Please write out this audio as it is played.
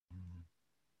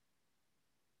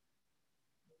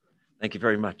Thank you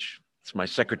very much. It's my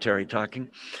secretary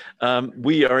talking.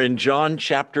 We are in John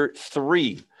chapter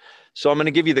 3. So I'm going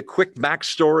to give you the quick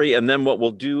backstory, and then what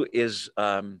we'll do is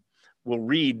we'll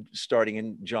read starting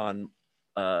in John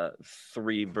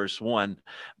 3, verse 1.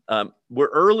 We're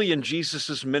early in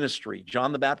Jesus's ministry.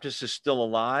 John the Baptist is still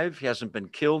alive. He hasn't been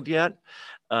killed yet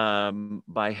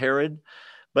by Herod.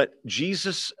 But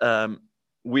Jesus,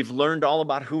 we've learned all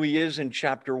about who he is in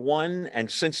chapter 1. And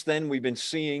since then, we've been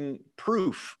seeing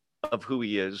proof of who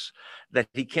he is, that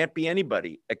he can't be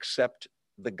anybody except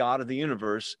the God of the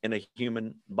universe in a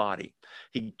human body.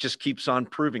 He just keeps on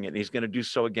proving it, and he's going to do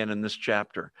so again in this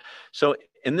chapter. So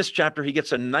in this chapter, he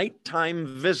gets a nighttime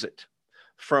visit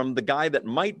from the guy that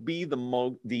might be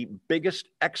the biggest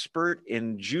expert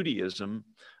in Judaism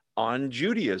on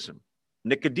Judaism,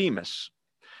 Nicodemus.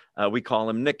 We call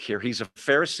him Nick here. He's a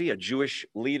Pharisee, a Jewish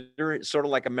leader, sort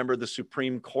of like a member of the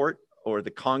Supreme Court or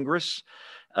the Congress.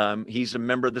 He's a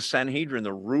member of the Sanhedrin,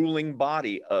 the ruling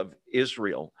body of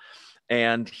Israel.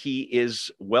 And he is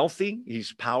wealthy.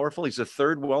 He's powerful. He's the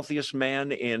third wealthiest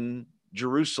man in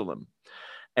Jerusalem.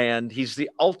 And he's the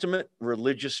ultimate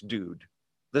religious dude.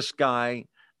 This guy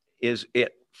is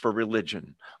it for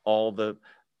religion. All the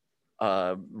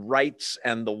rites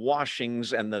and the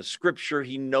washings and the scripture,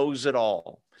 he knows it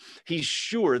all. He's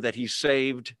sure that he's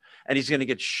saved, and he's going to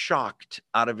get shocked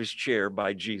out of his chair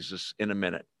by Jesus in a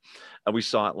minute. We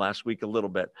saw it last week a little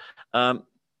bit.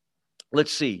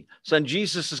 Let's see. So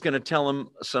Jesus is going to tell him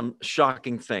some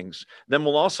shocking things. Then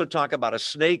we'll also talk about a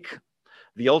snake,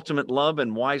 the ultimate love,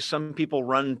 and why some people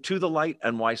run to the light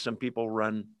and why some people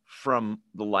run from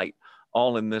the light,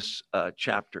 all in this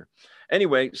chapter.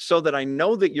 Anyway, so that I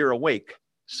know that you're awake,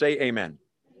 say amen.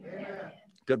 Amen.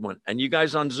 Good one. And you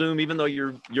guys on Zoom, even though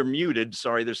you're muted,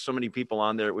 sorry, there's so many people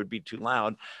on there, it would be too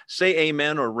loud. Say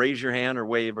amen or raise your hand or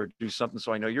wave or do something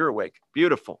so I know you're awake.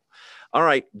 Beautiful. All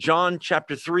right, John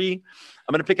chapter 3.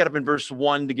 I'm going to pick it up in verse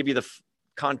 1 to give you the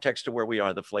context of where we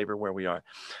are, the flavor where we are.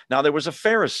 Now, there was a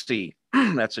Pharisee,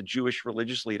 that's a Jewish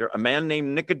religious leader, a man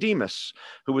named Nicodemus,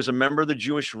 who was a member of the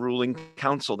Jewish ruling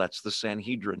council, that's the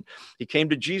Sanhedrin. He came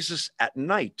to Jesus at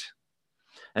night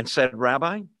and said,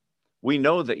 Rabbi, we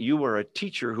know that you are a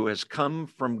teacher who has come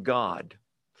from God,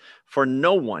 for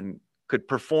no one could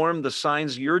perform the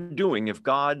signs you're doing if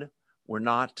God were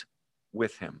not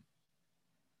with him.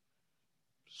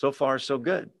 So far, so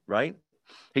good, right?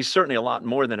 He's certainly a lot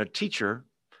more than a teacher,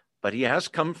 but he has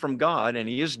come from God and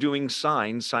he is doing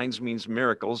signs. Signs means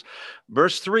miracles.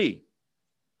 Verse 3,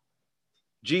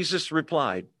 Jesus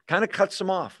replied, kind of cuts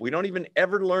him off. We don't even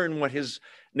ever learn what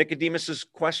Nicodemus's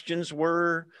questions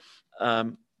were.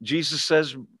 Jesus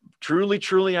says, truly,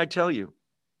 truly, I tell you,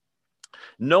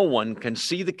 no one can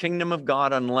see the kingdom of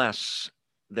God unless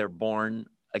they're born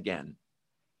again.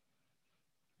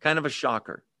 Kind of a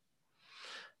shocker.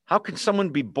 How can someone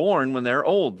be born when they're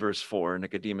old? Verse 4,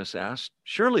 Nicodemus asked.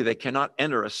 Surely they cannot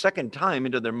enter a second time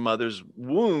into their mother's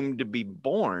womb to be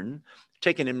born.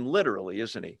 Taking him literally,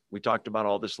 isn't he? We talked about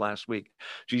all this last week.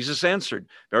 Jesus answered,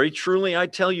 very truly, I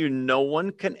tell you, no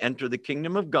one can enter the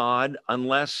kingdom of God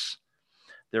unless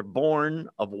they're born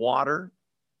of water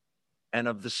and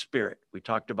of the Spirit. We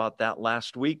talked about that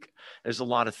last week. There's a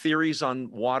lot of theories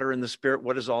on water and the Spirit.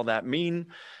 What does all that mean?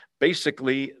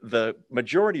 Basically, the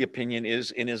majority opinion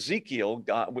is in Ezekiel.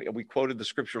 God, we quoted the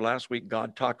scripture last week.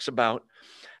 God talks about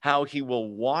how he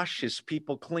will wash his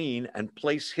people clean and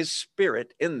place his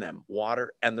Spirit in them,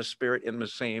 water and the Spirit in the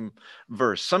same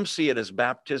verse. Some see it as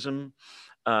baptism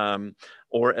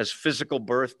or as physical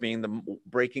birth, being the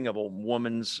breaking of a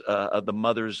woman's, of the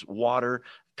mother's water.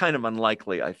 Kind of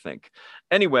unlikely, I think.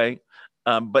 Anyway,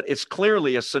 but it's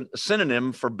clearly a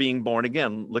synonym for being born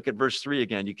again. Look at verse 3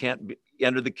 again. You can't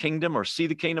enter the kingdom or see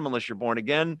the kingdom unless you're born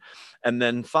again. And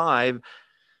then 5, you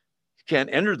can't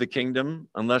enter the kingdom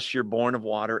unless you're born of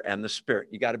water and the Spirit.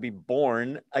 You got to be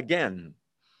born again.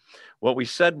 What we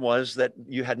said was that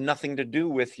you had nothing to do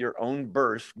with your own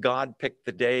birth. God picked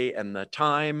the day and the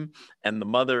time and the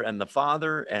mother and the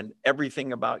father, and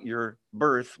everything about your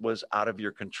birth was out of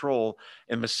your control.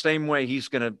 In the same way, he's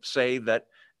going to say that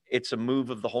it's a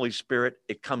move of the Holy Spirit.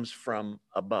 It comes from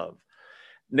above.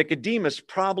 Nicodemus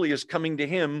probably is coming to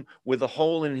him with a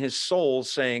hole in his soul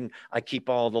saying, I keep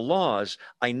all the laws.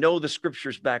 I know the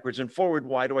scriptures backwards and forward.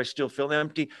 Why do I still feel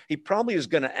empty? He probably is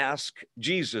going to ask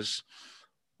Jesus,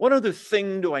 what other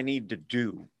thing do I need to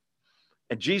do?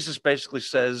 And Jesus basically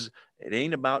says, it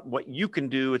ain't about what you can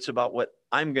do. It's about what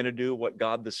I'm going to do, what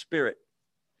God the Spirit,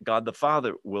 God the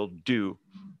Father will do.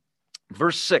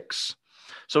 Verse 6.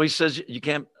 So he says you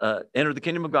can't enter the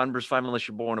kingdom of God in verse 5 unless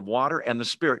you're born of water and the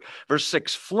Spirit. Verse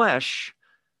 6, flesh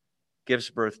gives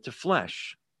birth to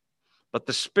flesh, but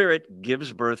the Spirit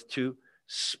gives birth to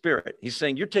spirit. He's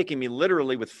saying, you're taking me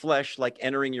literally with flesh, like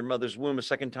entering your mother's womb a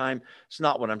second time. It's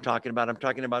not what I'm talking about. I'm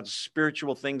talking about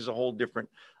spiritual things, a whole different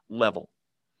level.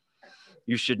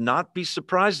 You should not be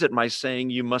surprised at my saying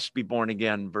you must be born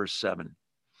again, verse 7.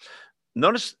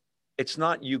 Notice it's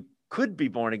not you could be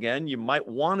born again. You might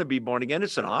want to be born again.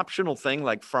 It's an optional thing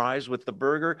like fries with the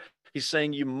burger. He's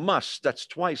saying you must, that's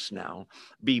twice now,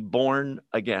 be born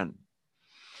again.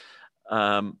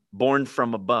 Born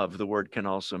from above, the word can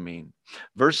also mean.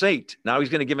 Verse 8, now he's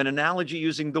going to give an analogy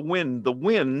using the wind. The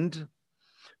wind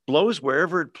blows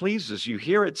wherever it pleases. You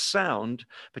hear its sound,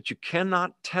 but you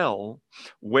cannot tell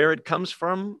where it comes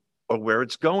from or where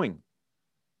it's going.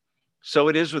 So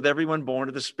it is with everyone born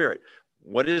of the Spirit.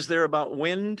 What is there about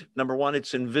wind? Number one,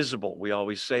 it's invisible. We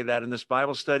always say that in this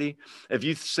Bible study. If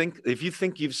you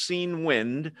think you've seen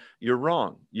wind, you're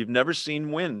wrong. You've never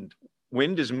seen wind.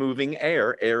 Wind is moving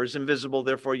air. Air is invisible,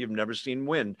 therefore you've never seen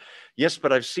wind. Yes,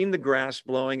 but I've seen the grass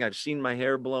blowing. I've seen my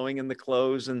hair blowing and the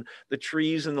clothes and the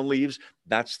trees and the leaves.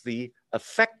 That's the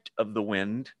effect of the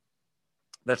wind.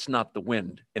 That's not the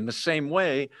wind. In the same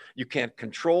way, you can't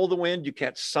control the wind. You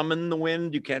can't summon the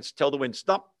wind. You can't tell the wind,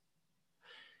 stop.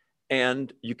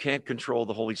 And you can't control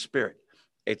the Holy Spirit.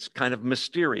 It's kind of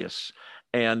mysterious.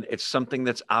 And it's something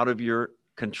that's out of your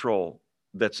control,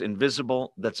 that's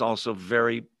invisible, that's also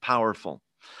very powerful.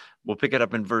 We'll pick it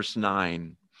up in verse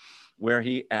 9, where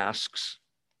he asks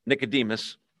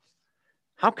Nicodemus,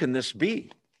 how can this be?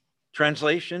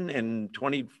 Translation in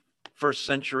 21st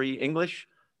century English,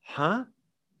 huh?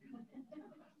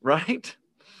 Right?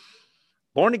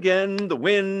 Born again, the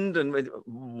wind, and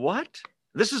what?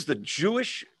 This is the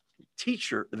Jewish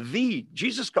teacher,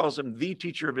 Jesus calls him the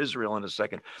teacher of Israel in a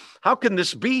second. How can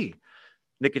this be?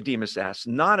 Nicodemus asks,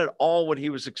 not at all what he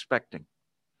was expecting.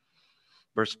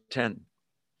 Verse 10,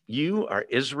 you are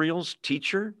Israel's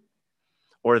teacher,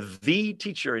 or the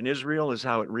teacher in Israel is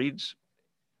how it reads,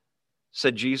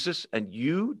 said Jesus, and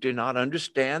you do not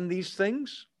understand these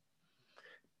things?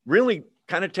 Really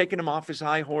kind of taking him off his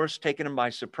high horse, taking him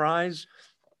by surprise.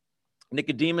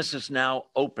 Nicodemus is now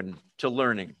open to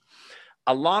learning.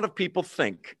 A lot of people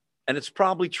think, and it's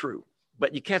probably true,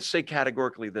 but you can't say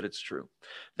categorically that it's true,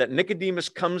 that Nicodemus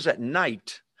comes at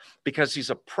night because he's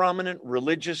a prominent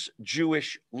religious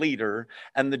Jewish leader,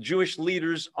 and the Jewish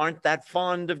leaders aren't that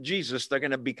fond of Jesus. They're going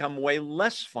to become way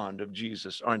less fond of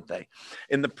Jesus, aren't they?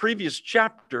 In the previous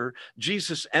chapter,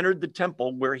 Jesus entered the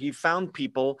temple where he found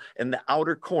people in the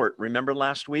outer court. Remember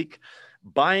last week?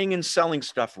 Buying and selling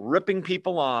stuff, ripping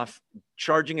people off,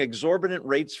 charging exorbitant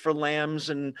rates for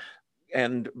lambs and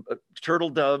turtle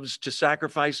doves to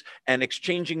sacrifice, and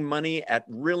exchanging money at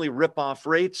really rip-off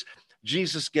rates.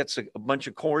 Jesus gets a bunch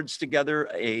of cords together,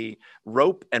 a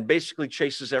rope, and basically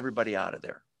chases everybody out of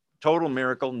there. Total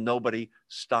miracle. Nobody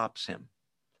stops him.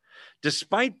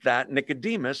 Despite that,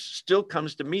 Nicodemus still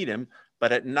comes to meet him,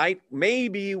 but at night,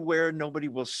 maybe where nobody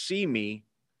will see me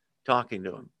talking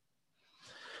to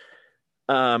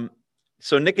him.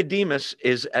 So Nicodemus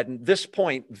is at this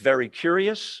point very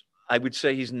curious. I would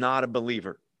say he's not a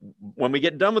believer. When we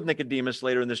get done with Nicodemus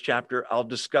later in this chapter, I'll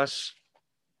discuss,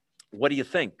 what do you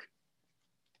think?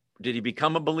 Did he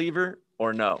become a believer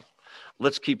or no?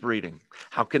 Let's keep reading.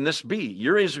 How can this be?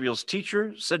 You're Israel's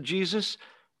teacher, said Jesus,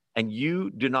 and you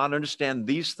do not understand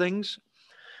these things?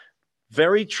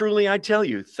 Very truly, I tell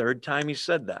you, third time he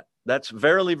said that. That's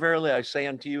verily, verily, I say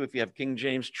unto you, if you have King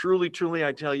James, truly, truly,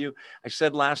 I tell you. I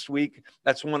said last week,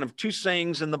 that's one of two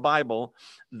sayings in the Bible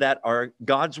that are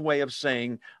God's way of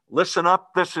saying, listen up,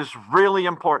 this is really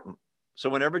important. So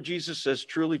whenever Jesus says,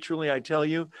 truly, truly, I tell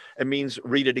you, it means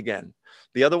read it again.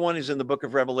 The other one is in the book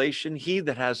of Revelation. He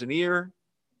that has an ear,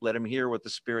 let him hear what the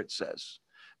Spirit says.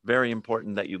 Very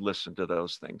important that you listen to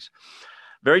those things.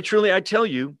 Very truly, I tell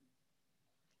you,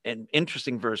 an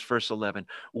interesting verse 11,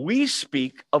 we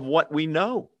speak of what we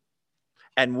know,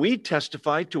 and we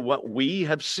testify to what we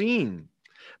have seen.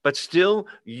 But still,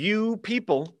 you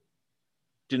people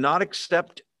do not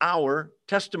accept our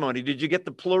testimony. Did you get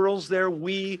the plurals there?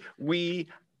 We,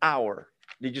 our.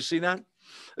 Did you see that?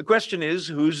 The question is,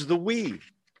 who's the we?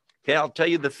 Okay, I'll tell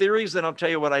you the theories, then I'll tell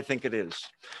you what I think it is.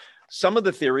 Some of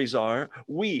the theories are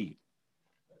we.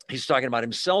 He's talking about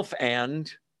himself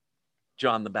and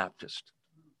John the Baptist.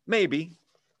 Maybe.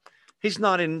 He's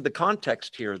not in the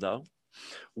context here, though.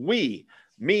 We,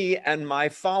 me and my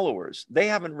followers, they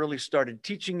haven't really started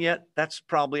teaching yet. That's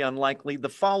probably unlikely. The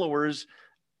followers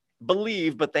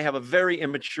believe, but they have a very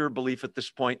immature belief at this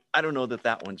point. I don't know that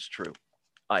that one's true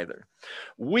either.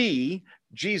 We,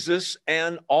 Jesus,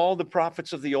 and all the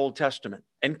prophets of the Old Testament,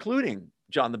 including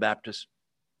John the Baptist,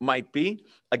 might be.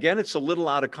 Again, it's a little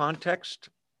out of context.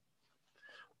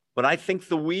 What I think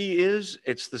the we is,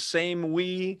 it's the same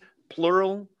we,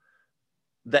 plural,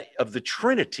 that of the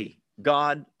Trinity,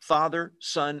 God, Father,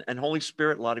 Son, and Holy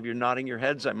Spirit. A lot of you are nodding your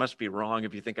heads. I must be wrong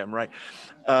if you think I'm right.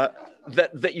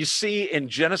 That you see in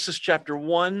Genesis chapter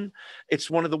 1.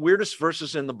 It's one of the weirdest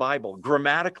verses in the Bible.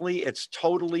 Grammatically, it's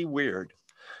totally weird.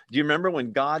 Do you remember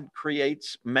when God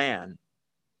creates man?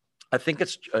 I think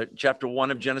it's chapter 1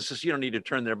 of Genesis. You don't need to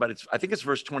turn there, but I think it's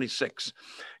verse 26.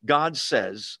 God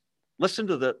says, listen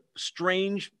to the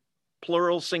strange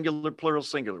plural, singular, plural,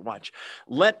 singular. Watch.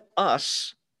 Let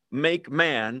us make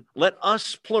man, let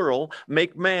us, plural,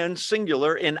 make man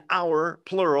singular in our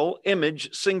plural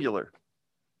image singular.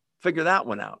 Figure that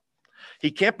one out.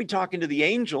 He can't be talking to the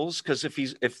angels, because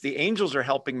if the angels are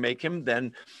helping make him,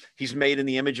 then he's made in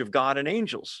the image of God and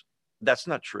angels. That's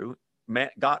not true.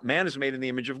 Man is made in the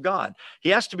image of God.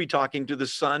 He has to be talking to the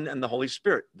Son and the Holy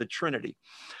Spirit, the Trinity.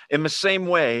 In the same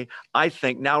way, I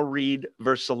think, now read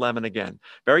verse 11 again.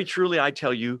 Very truly, I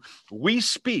tell you, we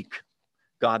speak.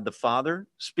 God the Father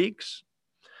speaks.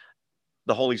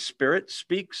 The Holy Spirit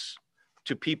speaks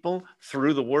to people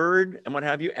through the Word and what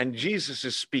have you. And Jesus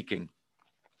is speaking.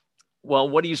 Well,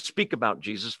 what do you speak about,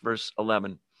 Jesus? Verse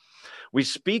 11. We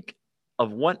speak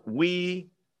of what we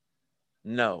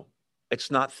know. It's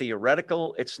not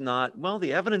theoretical. It's not, well,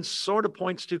 the evidence sort of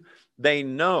points to they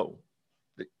know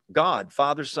God,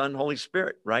 Father, Son, Holy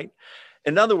Spirit, right?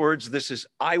 In other words, this is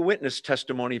eyewitness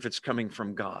testimony if it's coming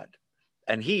from God.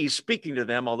 And he's speaking to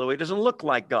them, although he doesn't look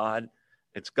like God.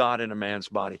 It's God in a man's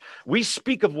body. We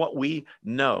speak of what we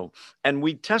know, and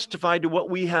we testify to what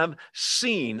we have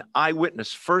seen,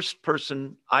 eyewitness,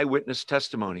 first-person eyewitness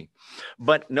testimony.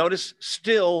 But notice,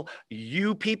 still,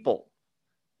 you people.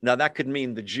 Now, that could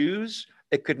mean the Jews.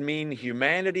 It could mean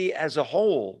humanity as a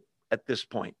whole at this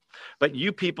point. But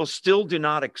you people still do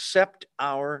not accept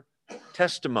our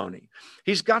testimony.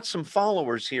 He's got some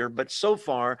followers here, but so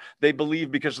far they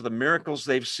believe because of the miracles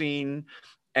they've seen,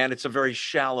 and it's a very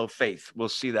shallow faith. We'll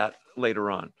see that later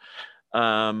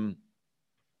on.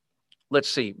 Let's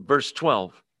see, verse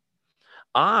 12.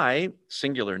 I,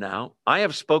 singular now, I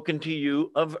have spoken to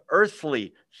you of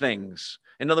earthly things.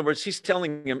 In other words, he's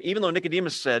telling him, even though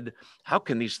Nicodemus said, how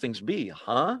can these things be?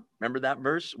 Huh? Remember that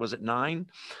verse? Was it 9?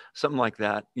 Something like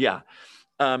that. Yeah.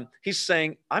 He's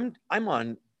saying, I'm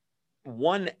on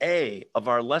 1A of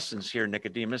our lessons here,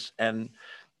 Nicodemus, and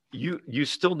you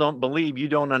still don't believe, you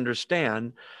don't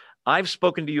understand. I've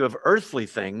spoken to you of earthly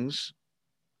things,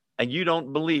 and you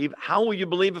don't believe. How will you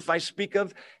believe if I speak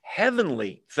of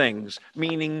heavenly things,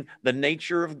 meaning the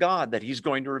nature of God, that he's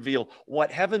going to reveal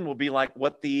what heaven will be like,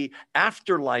 what the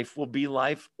afterlife will be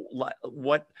like,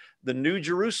 what the new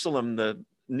Jerusalem, the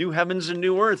new heavens and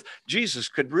new earth. Jesus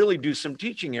could really do some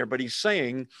teaching here, but he's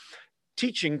saying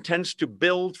teaching tends to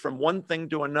build from one thing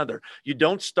to another. You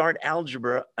don't start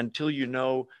algebra until you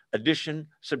know addition,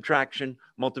 subtraction,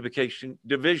 multiplication,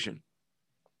 division.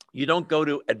 You don't go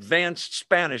to advanced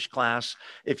Spanish class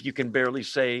if you can barely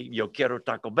say, yo quiero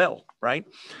Taco Bell, right?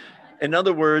 In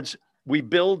other words, we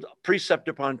build precept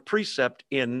upon precept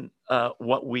in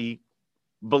what we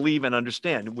believe and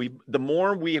understand. The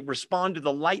more we respond to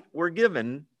the light we're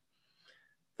given,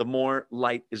 the more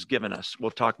light is given us. We'll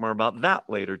talk more about that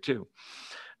later too.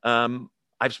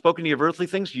 I've spoken to you of earthly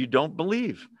things you don't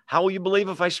believe. How will you believe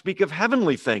if I speak of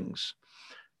heavenly things?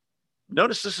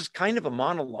 Notice this is kind of a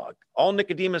monologue. All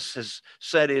Nicodemus has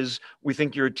said is, we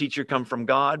think you're a teacher come from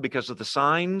God because of the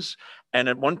signs. And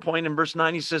at one point in verse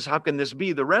 9, he says, how can this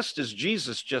be? The rest is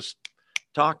Jesus just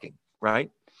talking, right?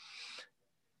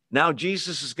 Now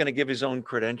Jesus is going to give his own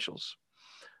credentials.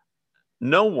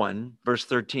 No one, verse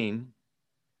 13,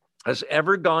 has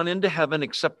ever gone into heaven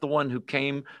except the one who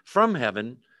came from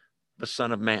heaven, the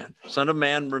Son of Man. Son of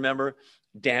Man, remember,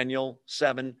 Daniel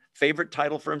 7, favorite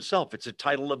title for himself. It's a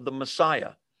title of the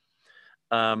Messiah.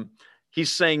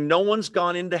 He's saying no one's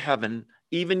gone into heaven,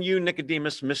 even you,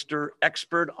 Nicodemus, Mr.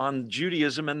 Expert on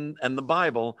Judaism and the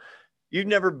Bible. You've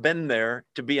never been there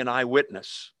to be an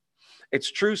eyewitness.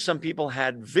 It's true some people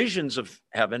had visions of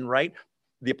heaven, right?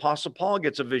 The Apostle Paul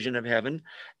gets a vision of heaven,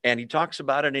 and he talks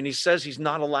about it, and he says he's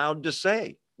not allowed to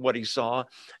say what he saw.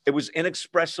 It was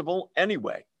inexpressible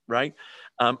anyway, right?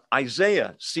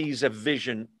 Isaiah sees a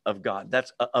vision of God.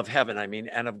 That's of heaven, I mean,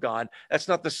 and of God. That's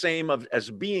not the same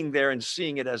as being there and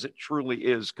seeing it as it truly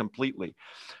is completely.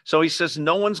 So he says,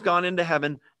 no one's gone into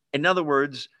heaven. In other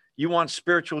words, you want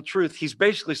spiritual truth. He's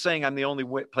basically saying, I'm the only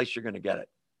place you're going to get it.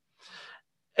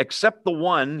 Except the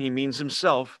one, he means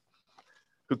himself,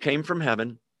 who came from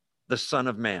heaven, the Son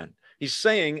of Man. He's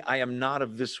saying, I am not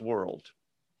of this world.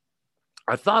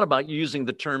 I thought about using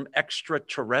the term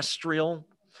extraterrestrial.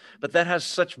 but that has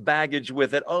such baggage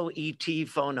with it. Oh, ET,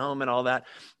 phone home and all that.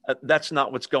 That's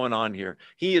not what's going on here.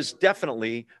 He is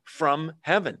definitely from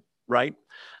heaven, right?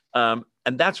 And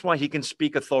that's why he can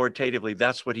speak authoritatively.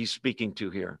 That's what he's speaking to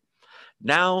here.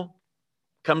 Now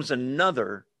comes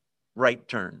another right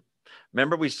turn.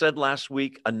 Remember, we said last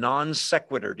week a non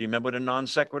sequitur. Do you remember what a non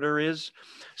sequitur is?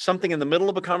 Something in the middle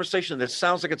of a conversation that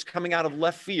sounds like it's coming out of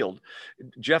left field.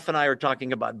 Jeff and I are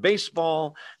talking about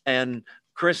baseball, and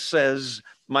Chris says,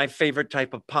 my favorite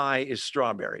type of pie is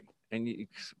strawberry. And you,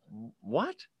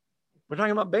 what? We're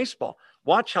talking about baseball.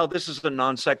 Watch how this is a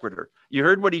non sequitur. You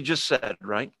heard what he just said,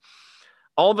 right?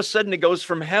 All of a sudden, it goes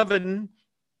from heaven.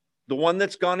 The one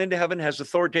that's gone into heaven has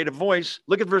authoritative voice.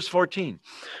 Look at verse 14.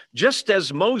 Just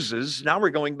as Moses, now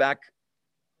we're going back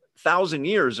 1,000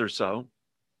 years or so,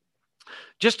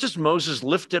 just as Moses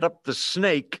lifted up the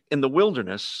snake in the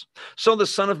wilderness, so the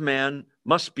Son of Man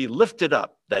must be lifted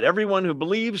up, that everyone who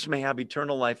believes may have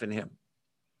eternal life in him.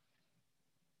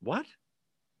 What?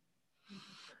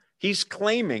 He's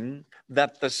claiming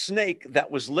that the snake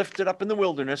that was lifted up in the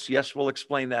wilderness, yes, we'll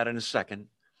explain that in a second,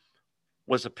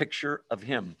 was a picture of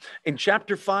him. In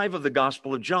chapter 5 of the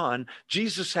Gospel of John,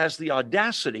 Jesus has the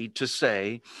audacity to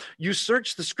say, you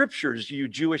search the scriptures, you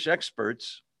Jewish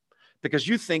experts, because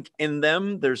you think in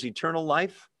them there's eternal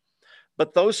life,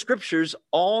 but those scriptures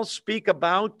all speak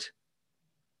about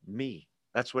me.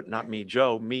 That's what, not me,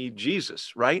 Joe, me,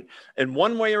 Jesus, right? In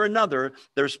one way or another,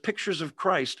 there's pictures of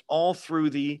Christ all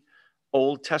through the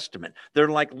Old Testament. They're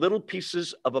like little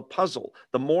pieces of a puzzle.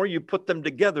 The more you put them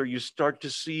together, you start to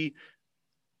see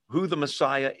who the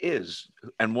Messiah is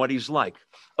and what he's like.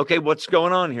 Okay, what's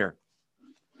going on here?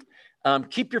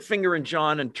 Keep your finger in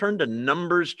John and turn to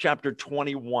Numbers chapter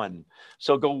 21.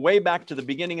 So go way back to the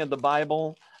beginning of the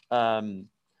Bible.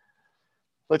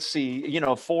 Let's see,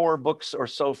 4 books or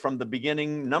so from the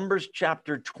beginning. Numbers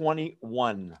chapter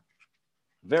 21.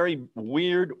 Very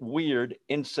weird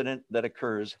incident that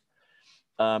occurs.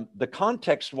 The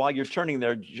context while you're turning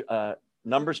there,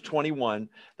 Numbers 21,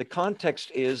 the context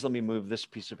is, let me move this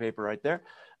piece of paper right there.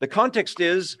 The context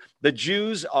is the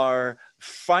Jews are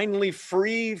finally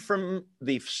free from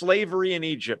the slavery in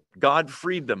Egypt. God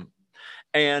freed them,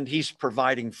 and he's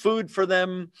providing food for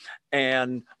them,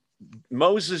 and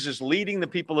Moses is leading the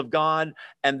people of God,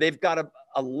 and they've got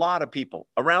a lot of people,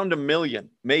 around 1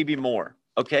 million, maybe more,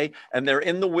 okay? And they're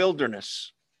in the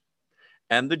wilderness,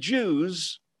 and the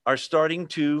Jews are starting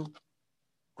to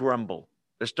grumble.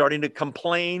 They're starting to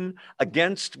complain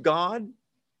against God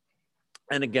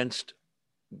and against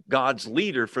God's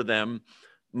leader for them,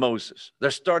 Moses.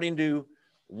 They're starting to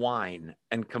whine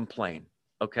and complain,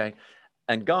 okay?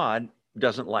 And God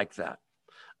doesn't like that.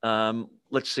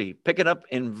 Let's see. Pick it up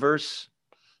in verse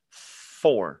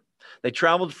 4. They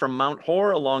traveled from Mount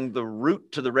Hor along the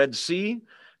route to the Red Sea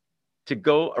to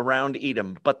go around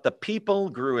Edom. But the people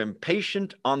grew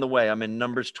impatient on the way. I'm in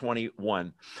Numbers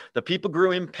 21. The people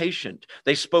grew impatient.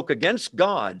 They spoke against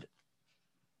God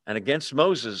and against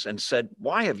Moses and said,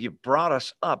 why have you brought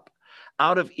us up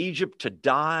out of Egypt to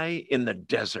die in the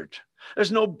desert?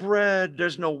 There's no bread,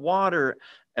 there's no water,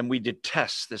 and we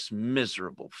detest this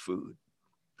miserable food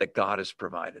that God has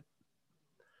provided.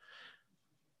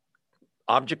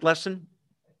 Object lesson,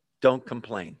 don't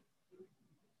complain.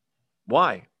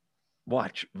 Why?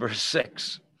 Watch verse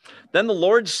 6. Then the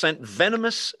Lord sent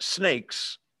venomous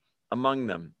snakes among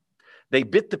them. They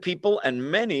bit the people,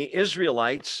 and many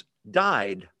Israelites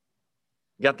died.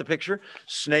 Got the picture?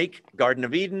 Snake, Garden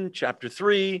of Eden, chapter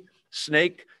 3.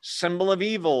 Snake, symbol of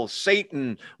evil,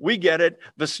 Satan. We get it,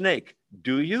 the snake.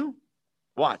 Do you?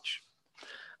 Watch.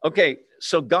 Okay,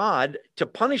 so God, to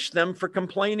punish them for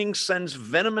complaining, sends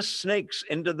venomous snakes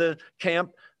into the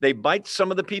camp. They bite some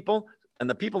of the people, and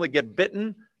the people that get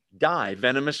bitten die.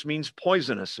 Venomous means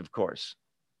poisonous, of course.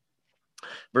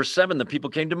 Verse 7, the people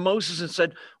came to Moses and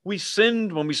said, we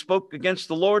sinned when we spoke against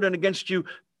the Lord and against you.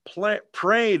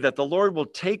 Pray that the Lord will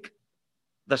take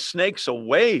the snakes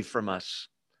away from us.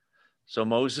 So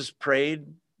Moses prayed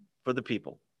for the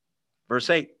people. Verse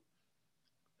 8,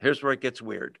 here's where it gets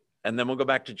weird. And then we'll go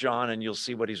back to John and you'll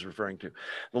see what he's referring to.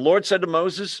 The Lord said to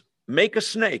Moses, make a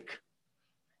snake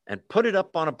and put it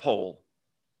up on a pole.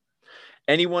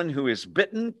 Anyone who is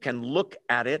bitten can look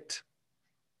at it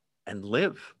and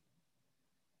live.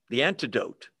 The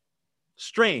antidote.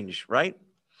 Strange, right?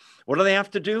 What do they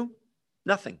have to do?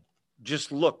 Nothing.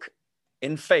 Just look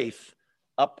in faith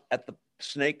up at the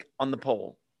snake on the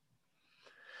pole.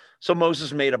 So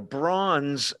Moses made a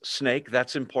bronze snake.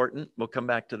 That's important. We'll come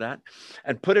back to that.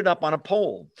 And put it up on a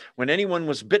pole. When anyone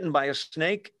was bitten by a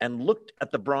snake and looked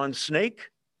at the bronze snake,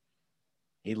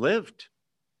 he lived.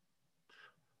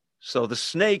 So the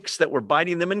snakes that were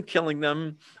biting them and killing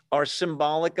them are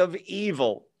symbolic of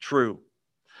evil, true.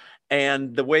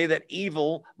 And the way that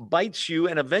evil bites you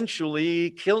and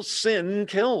eventually kills, sin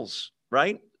kills,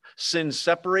 right? Sin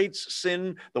separates,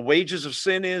 sin, the wages of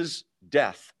sin is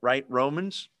death, right?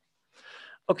 Romans.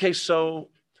 Okay, so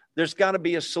there's got to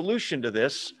be a solution to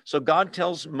this. So God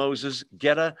tells Moses,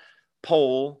 get a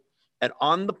pole, and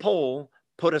on the pole,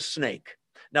 put a snake.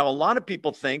 Now, a lot of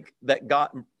people think that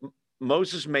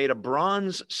Moses made a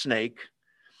bronze snake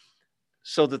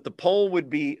so that the pole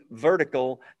would be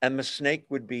vertical and the snake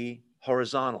would be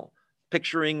horizontal,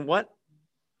 picturing what?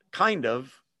 Kind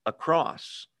of a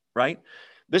cross, right?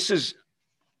 This is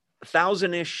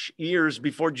 1,000-ish years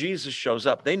before Jesus shows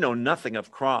up. They know nothing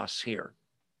of cross here.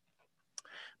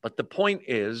 But the point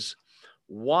is,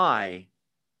 why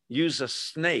use a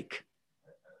snake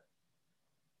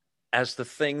as the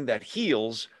thing that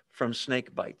heals from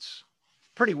snake bites?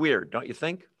 Pretty weird, don't you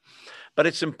think? But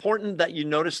it's important that you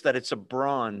notice that it's a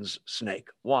bronze snake.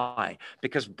 Why?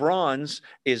 Because bronze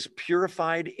is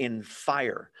purified in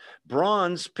fire.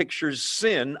 Bronze pictures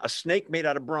sin. A snake made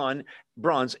out of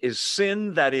bronze is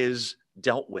sin that is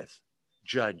dealt with,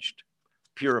 judged,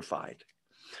 purified.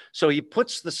 So he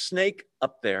puts the snake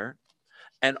up there,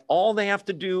 and all they have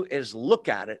to do is look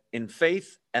at it in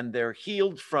faith, and they're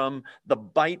healed from the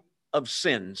bite of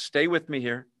sin. Stay with me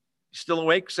here. Still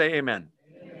awake? Say amen.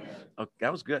 Amen. Okay,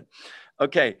 that was good.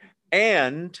 Okay,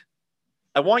 and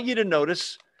I want you to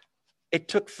notice it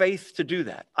took faith to do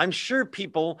that. I'm sure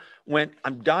people went,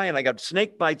 I'm dying, I got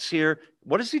snake bites here.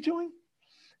 What is he doing?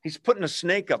 He's putting a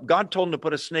snake up. God told him to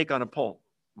put a snake on a pole.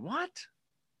 What?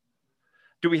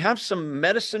 Do we have some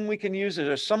medicine we can use? Is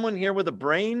there someone here with a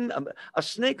brain? A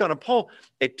snake on a pole.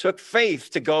 It took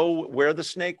faith to go where the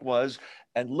snake was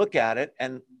and look at it,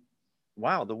 and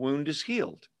wow, the wound is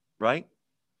healed, right?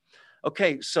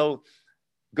 Okay, so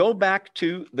go back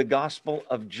to the Gospel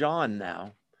of John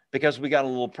now, because we got a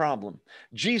little problem.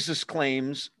 Jesus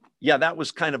claims, yeah, that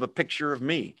was kind of a picture of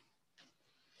me.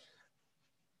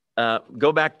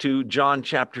 Go back to John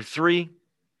chapter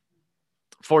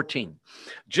 3:14.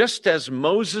 Just as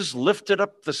Moses lifted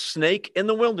up the snake in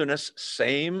the wilderness,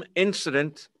 same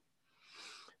incident,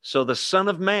 so the Son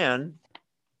of Man,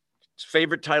 his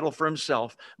favorite title for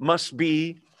himself, must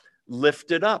be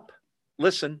lifted up.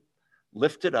 Listen,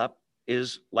 lifted up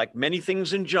is, like many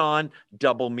things in John,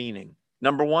 double meaning.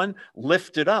 Number one,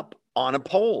 lifted up on a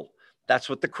pole. That's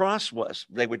what the cross was.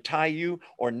 They would tie you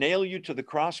or nail you to the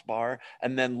crossbar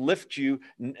and then lift you,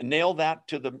 nail that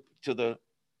to the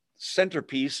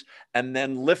centerpiece, and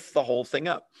then lift the whole thing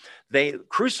up. They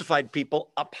crucified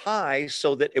people up high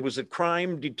so that it was a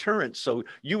crime deterrent. So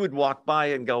you would walk by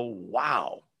and go,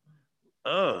 wow,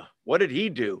 what did he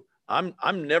do?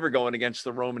 I'm never going against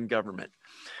the Roman government.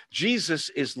 Jesus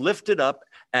is lifted up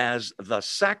as the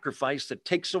sacrifice that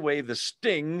takes away the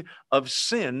sting of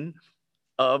sin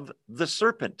of the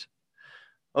serpent.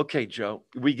 Okay, Joe,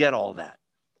 we get all that.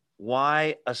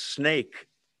 Why a snake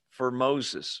for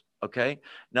Moses? Okay,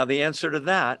 now the answer to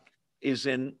that is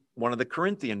in one of the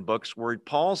Corinthian books, where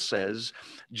Paul says,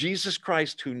 Jesus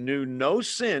Christ, who knew no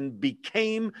sin,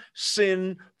 became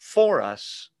sin for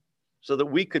us so that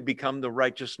we could become the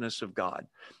righteousness of God.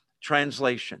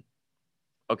 Translation.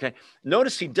 Okay,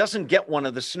 notice he doesn't get one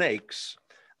of the snakes,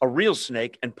 a real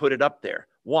snake, and put it up there.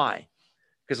 Why?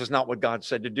 Because it's not what God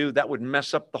said to do. That would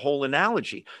mess up the whole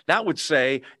analogy. That would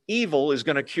say evil is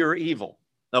going to cure evil.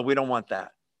 No, we don't want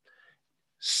that.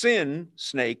 Sin,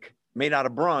 snake, made out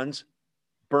of bronze,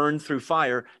 burned through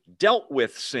fire, dealt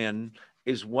with sin,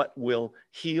 is what will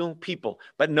heal people.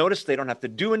 But notice they don't have to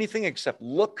do anything except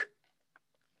look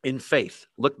in faith.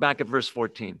 Look back at verse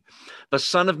 14. The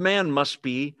Son of Man must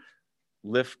be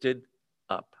lifted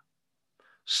up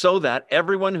so that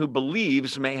everyone who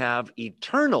believes may have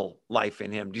eternal life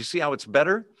in him. Do you see how it's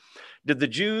better? Did the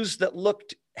Jews that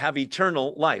looked have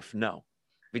eternal life? No.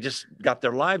 They just got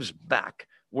their lives back.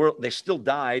 They still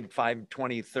died 5,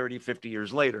 20, 30, 50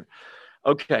 years later.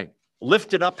 Okay,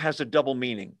 lifted up has a double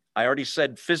meaning. I already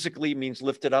said physically means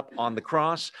lifted up on the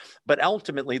cross, but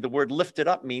ultimately the word lifted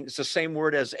up means it's the same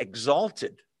word as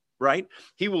exalted, right?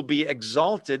 He will be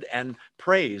exalted and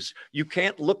praised. You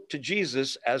can't look to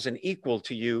Jesus as an equal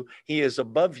to you. He is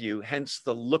above you, hence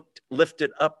the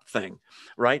lifted up thing,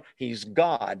 right? He's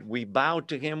God. We bow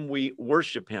to him. We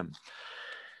worship him.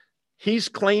 He's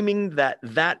claiming that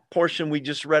that portion we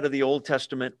just read of the Old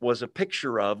Testament was a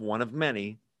picture of, one of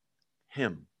many,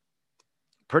 him.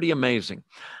 Pretty amazing.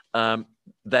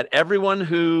 That everyone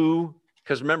who,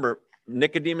 because remember,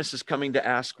 Nicodemus is coming to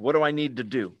ask, what do I need to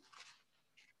do?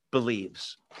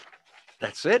 Believes.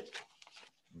 That's it.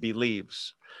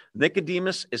 Believes.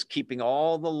 Nicodemus is keeping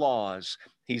all the laws.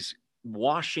 He's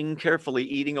washing carefully,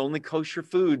 eating only kosher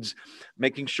foods,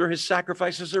 making sure his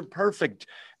sacrifices are perfect,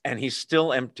 and he's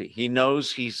still empty. He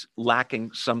knows he's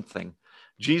lacking something.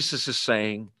 Jesus is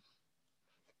saying,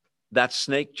 that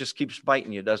snake just keeps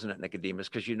biting you, doesn't it, Nicodemus?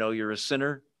 Because you know you're a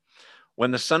sinner.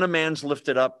 When the Son of Man's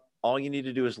lifted up, all you need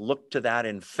to do is look to that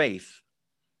in faith,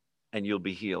 and you'll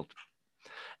be healed.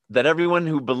 That everyone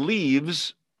who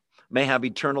believes may have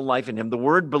eternal life in him. The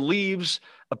word believes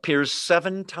appears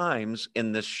 7 times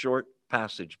in this short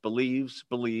passage. Believes,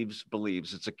 believes,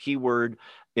 believes. It's a key word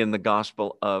in the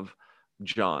Gospel of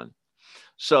John.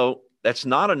 So that's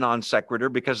not a non sequitur,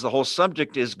 because the whole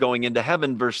subject is going into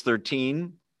heaven, verse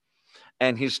 13,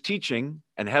 and his teaching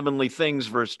and heavenly things,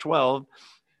 verse 12,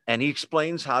 and he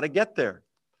explains how to get there.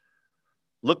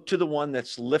 Look to the one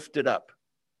that's lifted up.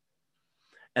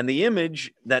 And the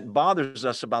image that bothers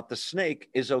us about the snake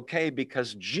is okay,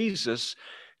 because Jesus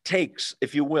takes,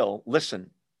 if you will, listen,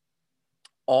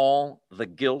 all the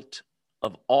guilt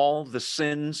of all the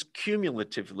sins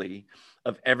cumulatively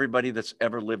of everybody that's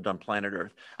ever lived on planet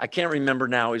Earth. I can't remember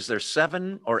now, is there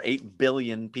 7 or 8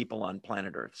 billion people on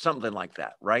planet Earth? Something like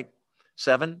that, right?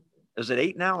 7? Is it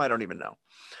 8 now? I don't even know.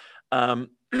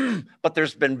 But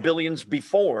there's been billions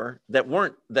before that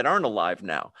aren't alive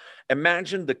now.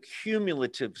 Imagine the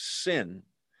cumulative sin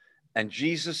and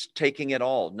Jesus taking it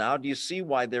all. Now do you see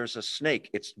why there's a snake?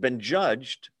 It's been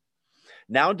judged.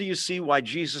 Now do you see why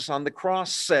Jesus on the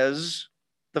cross says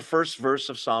the first verse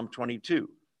of Psalm 22?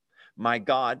 My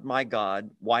God,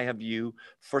 why have you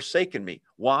forsaken me?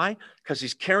 Why? Because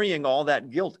he's carrying all that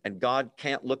guilt, and God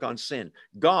can't look on sin.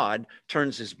 God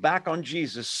turns his back on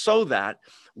Jesus so that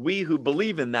we who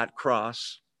believe in that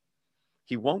cross,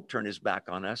 he won't turn his back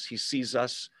on us. He sees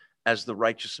us as the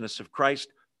righteousness of Christ,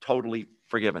 totally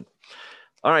forgiven.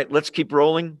 All right, let's keep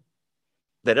rolling.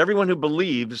 That everyone who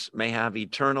believes may have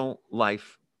eternal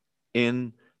life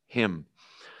in him.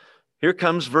 Here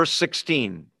comes verse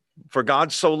 16. For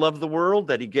God so loved the world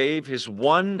that he gave his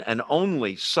one and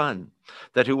only Son,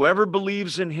 that whoever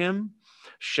believes in him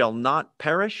shall not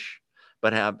perish,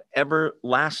 but have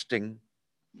everlasting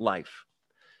life.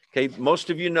 Okay, most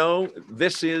of you know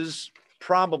this is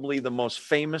probably the most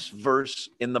famous verse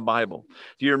in the Bible.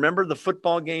 Do you remember the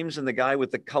football games and the guy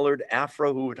with the colored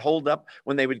afro who would hold up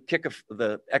when they would kick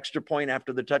the extra point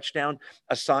after the touchdown,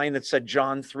 a sign that said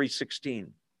John 3:16?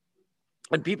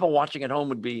 And people watching at home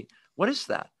would be, what is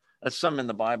that? That's something in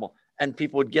the Bible. And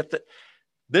people would get that.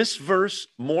 This verse,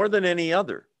 more than any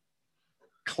other,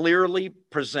 clearly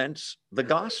presents the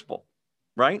gospel,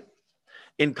 right?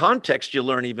 In context, you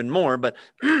learn even more, but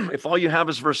if all you have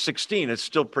is verse 16, it's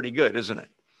still pretty good, isn't it?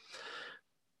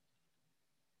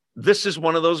 This is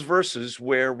one of those verses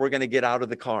where we're going to get out of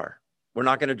the car. We're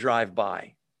not going to drive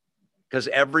by, because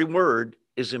every word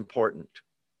is important,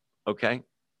 okay?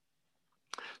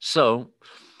 So,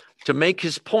 to make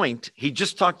his point, he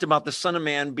just talked about the Son of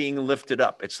Man being lifted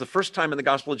up. It's the first time in the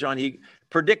Gospel of John he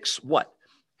predicts what?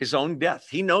 His own death.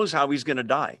 He knows how he's going to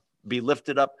die, be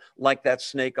lifted up like that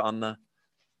snake on the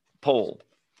pole.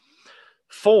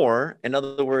 For, in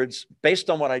other words,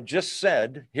 based on what I just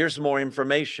said, here's more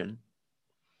information.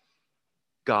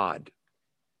 God.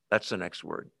 That's the next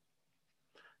word.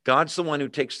 God's the one who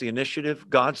takes the initiative.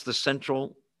 God's the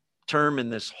central term in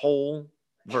this whole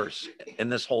verse, in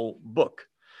this whole book.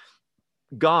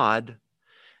 God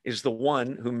is the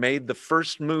one who made the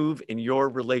first move in your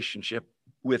relationship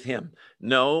with him.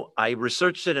 No, I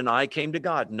researched it and I came to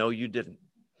God. No, you didn't.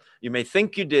 You may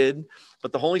think you did,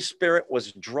 but the Holy Spirit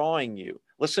was drawing you.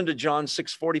 Listen to John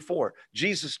 6:44,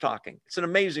 Jesus talking. It's an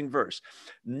amazing verse.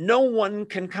 No one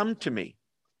can come to me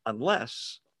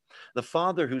unless the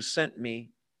Father who sent me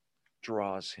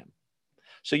draws him.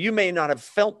 So you may not have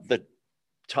felt the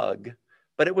tug,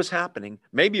 but it was happening,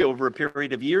 maybe over a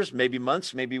period of years, maybe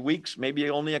months, maybe weeks, maybe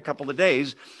only a couple of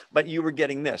days, but you were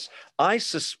getting this. I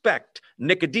suspect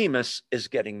Nicodemus is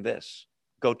getting this.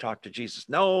 Go talk to Jesus.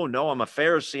 No, I'm a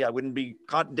Pharisee. I wouldn't be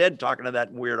caught dead talking to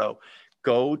that weirdo.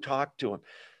 Go talk to him.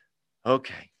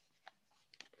 Okay.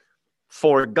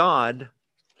 For God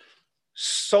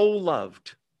so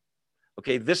loved.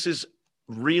 Okay, this is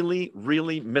really,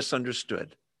 really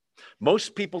misunderstood.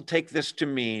 Most people take this to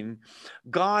mean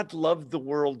God loved the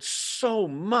world so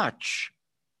much.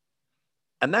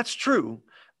 And that's true.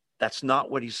 That's not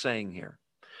what he's saying here.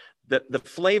 The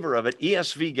flavor of it,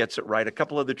 ESV gets it right, a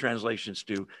couple other translations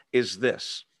do, is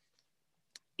this.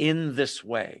 In this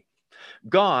way.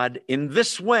 God, in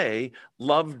this way,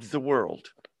 loved the world.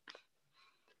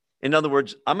 In other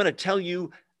words, I'm going to tell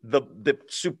you the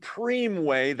supreme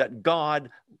way that God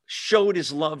showed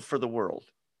his love for the world.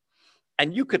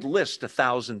 And you could list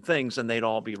 1,000 things and they'd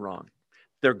all be wrong.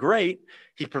 They're great.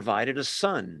 He provided a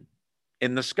sun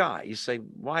in the sky. You say,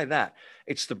 why that?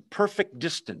 It's the perfect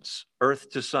distance, Earth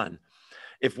to sun.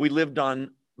 If we lived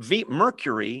on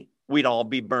Mercury, we'd all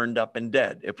be burned up and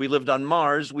dead. If we lived on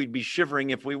Mars, we'd be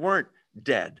shivering if we weren't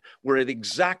dead. We're at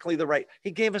exactly the right. He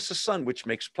gave us a sun, which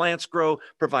makes plants grow,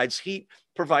 provides heat,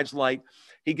 provides light.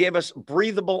 He gave us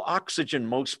breathable oxygen.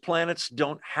 Most planets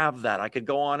don't have that. I could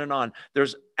go on and on.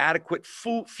 There's adequate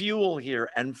fuel here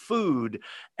and food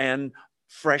and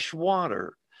fresh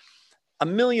water. A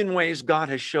million ways God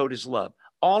has showed his love.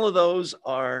 All of those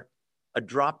are a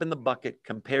drop in the bucket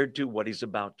compared to what he's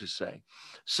about to say.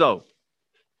 So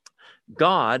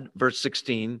God, verse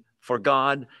 16, for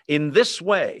God in this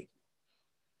way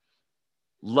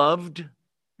loved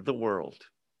the world.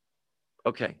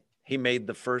 Okay, he made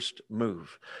the first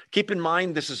move. Keep in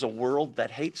mind, this is a world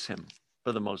that hates him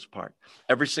for the most part.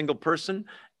 Every single person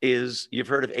is, you've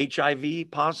heard of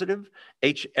HIV positive.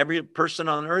 Every person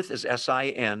on earth is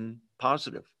SIN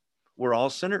positive. We're all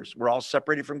sinners. We're all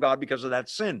separated from God because of that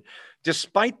sin.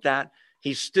 Despite that,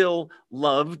 he still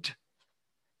loved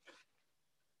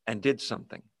and did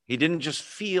something. He didn't just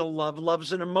feel love.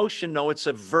 Love's an emotion. No, it's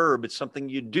a verb. It's something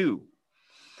you do.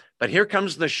 But here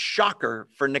comes the shocker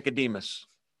for Nicodemus.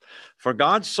 For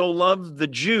God so loved the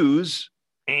Jews,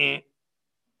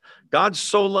 God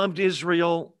so loved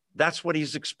Israel, that's what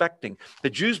he's expecting. The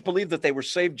Jews believed that they were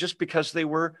saved just because they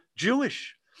were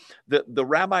Jewish. The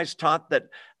rabbis taught that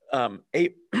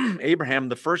Abraham,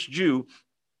 the first Jew,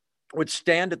 would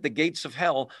stand at the gates of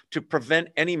hell to prevent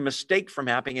any mistake from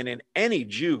happening and any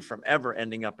Jew from ever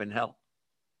ending up in hell.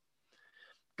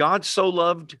 God so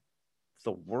loved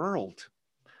the world.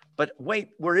 But wait,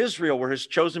 we're Israel, we're his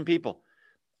chosen people.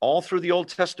 All through the Old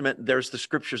Testament, there's the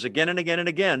scriptures again and again and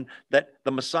again that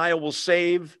the Messiah will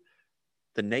save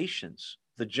the nations,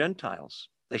 the Gentiles.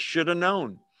 They should have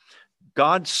known.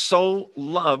 God so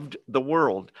loved the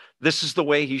world. This is the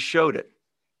way he showed it.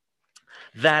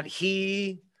 That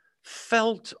he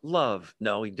felt love.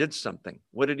 No, he did something.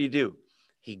 What did he do?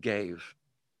 He gave.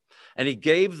 And he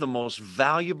gave the most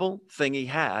valuable thing he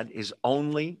had, his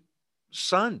only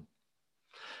son.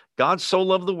 God so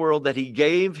loved the world that he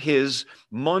gave his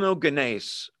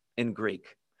monogenes in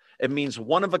Greek. It means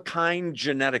one of a kind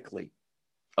genetically.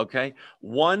 Okay?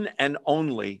 One and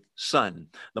only son.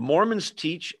 The Mormons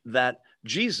teach that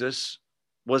Jesus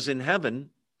was in heaven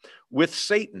with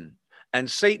Satan. And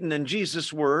Satan and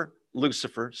Jesus were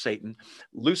Lucifer, Satan.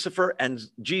 Lucifer and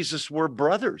Jesus were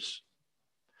brothers.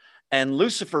 And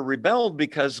Lucifer rebelled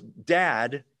because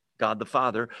Dad, God the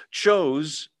Father,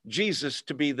 chose Jesus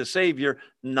to be the Savior,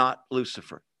 not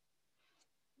Lucifer.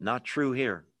 Not true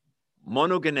here.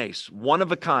 Monogenes, one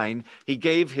of a kind. He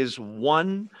gave his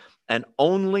one and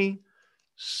only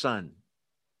son.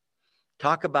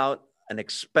 Talk about an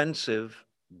expensive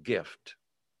gift,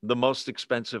 the most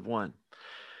expensive one.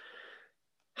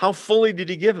 How fully did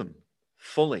he give him?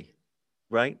 Fully,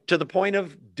 right? To the point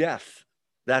of death.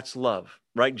 That's love,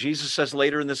 right? Jesus says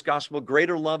later in this gospel,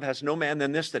 greater love has no man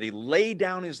than this, that he lay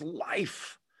down his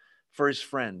life for his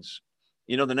friends.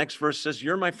 You know, the next verse says,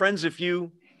 you're my friends if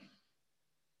you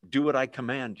do what I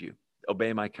command you,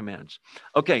 obey my commands.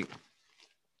 Okay,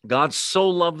 God so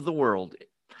loved the world,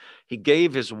 he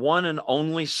gave his one and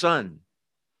only son.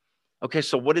 Okay,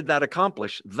 so what did that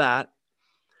accomplish? That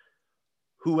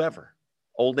whoever,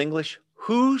 Old English,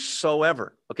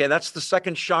 whosoever. Okay, that's the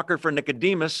second shocker for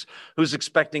Nicodemus, who's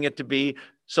expecting it to be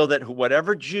so that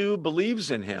whatever Jew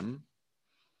believes in him,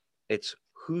 it's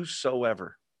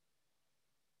whosoever.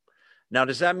 Now,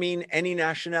 does that mean any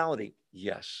nationality?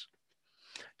 Yes.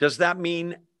 Does that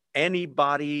mean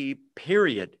anybody,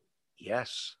 period?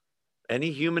 Yes.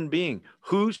 Any human being,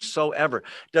 whosoever.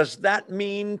 Does that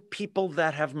mean people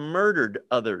that have murdered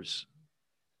others?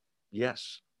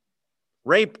 Yes.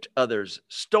 Raped others,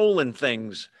 stolen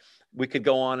things. We could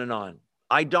go on and on.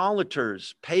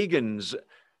 Idolaters, pagans.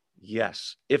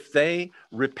 Yes. If they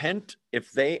repent,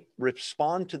 if they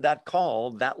respond to that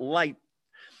call, that light,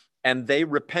 and they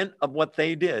repent of what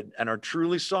they did and are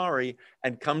truly sorry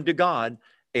and come to God,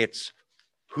 it's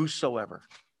whosoever.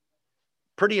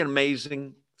 Pretty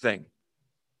amazing thing,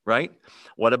 right?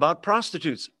 What about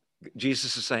prostitutes?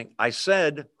 Jesus is saying, I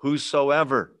said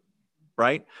whosoever,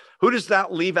 right? Who does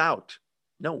that leave out?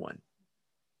 No one.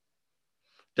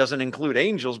 Doesn't include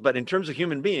angels, but in terms of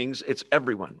human beings, it's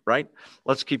everyone, right?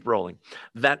 Let's keep rolling.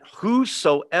 That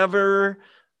whosoever,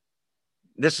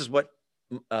 this is what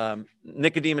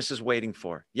Nicodemus is waiting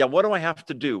for. Yeah, what do I have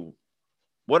to do?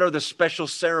 What are the special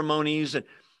ceremonies? And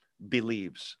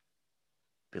believes.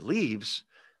 Believes.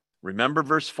 Remember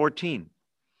verse 14.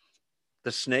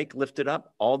 the snake lifted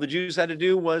up. All the Jews had to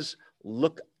do was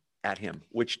look at him,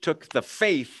 which took the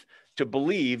faith to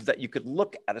believe that you could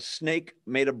look at a snake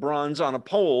made of bronze on a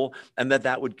pole and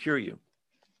that would cure you.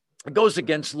 It goes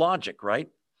against logic, right?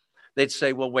 They'd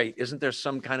say, well, wait, isn't there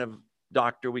some kind of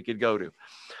doctor we could go to?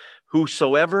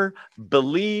 Whosoever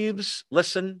believes,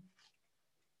 listen,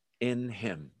 in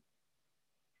him.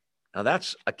 Now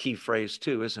that's a key phrase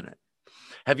too, isn't it?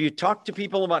 Have you talked to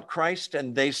people about Christ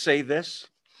and they say this?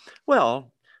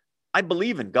 Well, I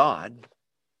believe in God.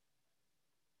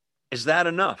 Is that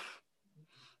enough?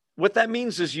 What that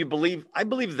means is I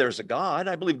believe there's a God.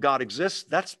 I believe God exists.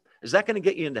 Is that going to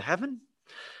get you into heaven?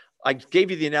 I gave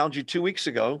you the analogy 2 weeks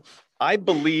ago. I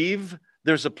believe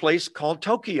there's a place called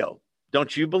Tokyo.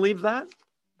 Don't you believe that?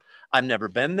 I've never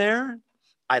been there.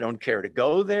 I don't care to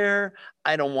go there.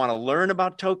 I don't want to learn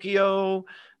about Tokyo,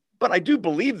 but I do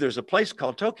believe there's a place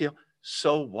called Tokyo.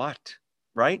 So what,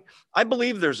 right? I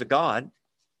believe there's a God.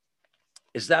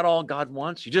 Is that all God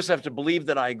wants? You just have to believe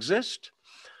that I exist?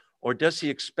 Or does he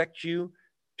expect you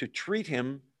to treat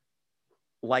him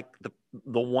like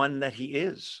the one that he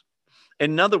is?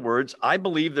 In other words, I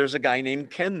believe there's a guy named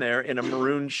Ken there in a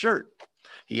maroon shirt.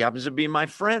 He happens to be my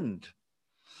friend.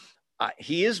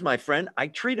 He is my friend. I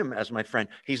treat him as my friend.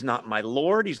 He's not my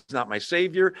Lord. He's not my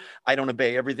Savior. I don't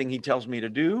obey everything he tells me to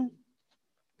do.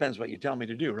 Depends what you tell me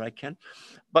to do, right, Ken?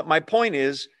 But my point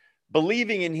is,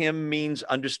 believing in him means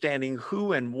understanding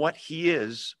who and what he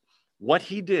is, what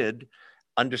he did,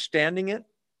 understanding it,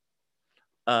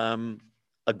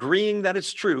 agreeing that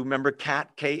it's true. Remember CAT,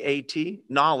 K-A-T,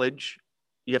 knowledge.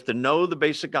 You have to know the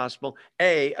basic gospel.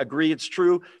 A, agree it's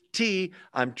true. T,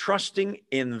 I'm trusting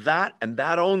in that and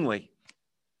that only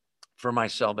for my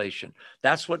salvation.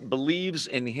 That's what believes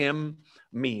in him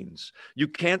means. You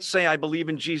can't say I believe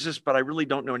in Jesus, but I really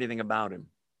don't know anything about him.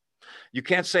 You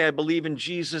can't say I believe in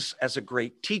Jesus as a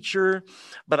great teacher,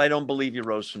 but I don't believe he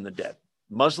rose from the dead.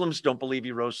 Muslims don't believe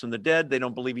he rose from the dead. They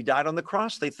don't believe he died on the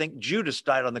cross. They think Judas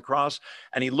died on the cross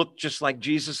and he looked just like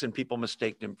Jesus and people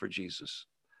mistaked him for Jesus.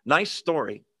 Nice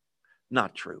story.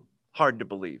 Not true. Hard to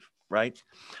believe, right?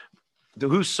 The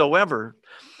whosoever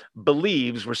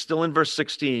believes, we're still in verse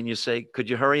 16. You say, could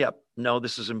you hurry up? No,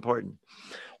 this is important.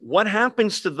 What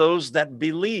happens to those that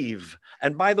believe?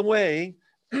 And by the way,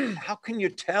 how can you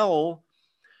tell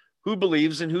who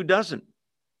believes and who doesn't?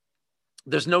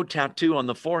 There's no tattoo on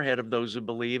the forehead of those who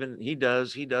believe, and he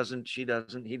does, he doesn't, she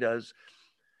doesn't, he does.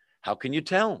 How can you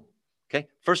tell? Okay,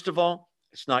 first of all,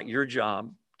 it's not your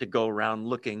job to go around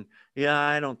looking, yeah,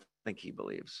 I don't think he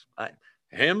believes.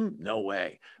 Him? No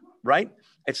way, right?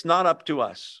 It's not up to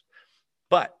us.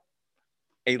 But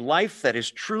a life that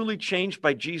is truly changed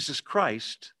by Jesus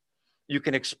Christ, you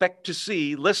can expect to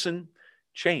see, listen,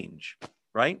 change,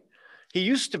 right? He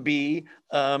used to be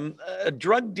a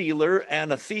drug dealer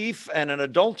and a thief and an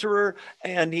adulterer,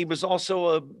 and he was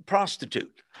also a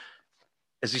prostitute.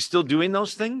 Is he still doing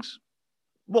those things?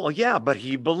 Well, yeah, but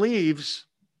he believes.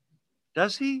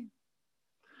 Does he?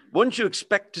 Wouldn't you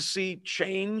expect to see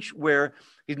change where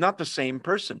he's not the same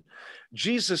person?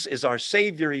 Jesus is our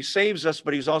Savior. He saves us,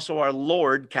 but he's also our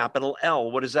Lord, capital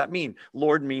L. What does that mean?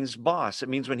 Lord means boss. It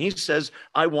means when he says,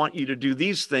 I want you to do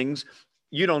these things,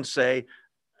 you don't say,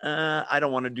 I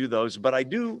don't want to do those, but I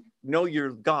do know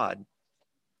you're God.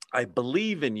 I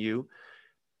believe in you.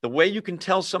 The way you can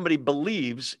tell somebody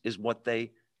believes is what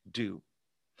they do.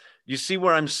 You see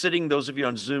where I'm sitting? Those of you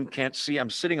on Zoom can't see.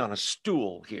 I'm sitting on a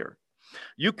stool here.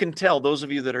 You can tell, those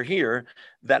of you that are here,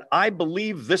 that I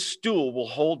believe this stool will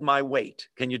hold my weight.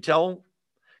 Can you tell?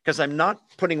 Because I'm not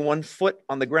putting one foot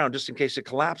on the ground just in case it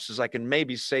collapses. I can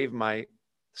maybe save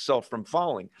myself from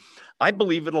falling. I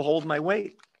believe it'll hold my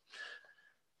weight.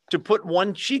 To put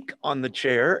one cheek on the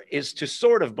chair is to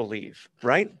sort of believe,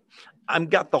 right? I've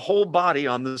got the whole body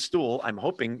on the stool. I'm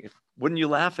hoping, wouldn't you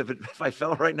laugh if I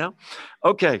fell right now?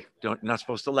 Okay, not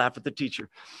supposed to laugh at the teacher.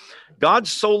 God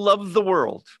so loved the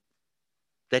world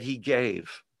that he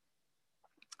gave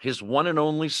his one and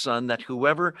only son, that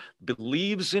whoever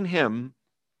believes in him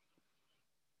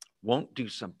won't do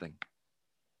something.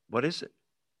 What is it?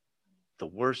 The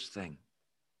worst thing.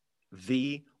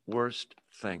 The worst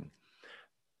thing.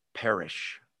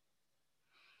 Perish.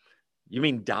 You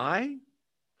mean die?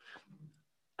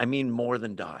 I mean more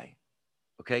than die.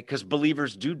 Okay? Because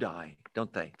believers do die,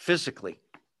 don't they? Physically.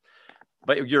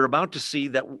 But you're about to see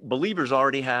that believers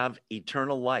already have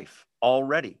eternal life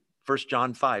already. 1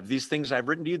 John 5. These things I've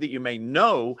written to you that you may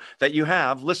know that you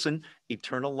have, listen,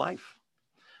 eternal life.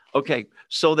 Okay,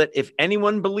 so that if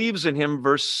anyone believes in him,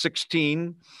 verse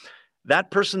 16,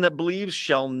 that person that believes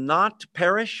shall not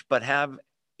perish, but have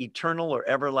eternal or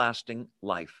everlasting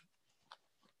life.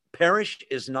 Perish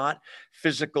is not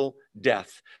physical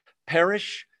death.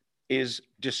 Perish is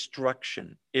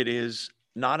destruction. It is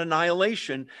not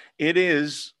annihilation. It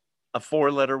is a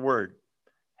 4-letter word,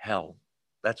 hell.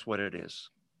 That's what it is.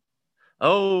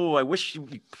 Oh, I wish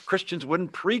Christians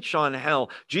wouldn't preach on hell.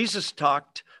 Jesus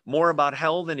talked more about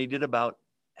hell than he did about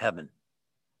heaven.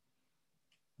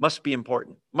 Must be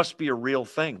important. Must be a real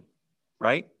thing,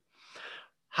 right?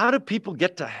 How do people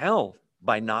get to hell?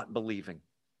 By not believing.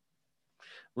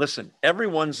 Listen,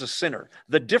 everyone's a sinner.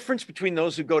 The difference between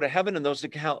those who go to heaven and those who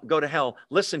go to hell,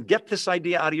 listen, get this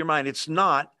idea out of your mind. It's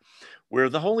not, we're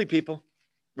the holy people.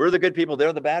 We're the good people.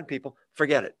 They're the bad people.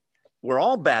 Forget it. We're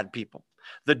all bad people.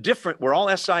 We're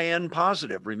all SIN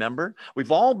positive, remember?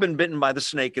 We've all been bitten by the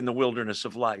snake in the wilderness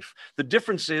of life. The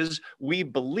difference is we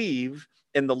believe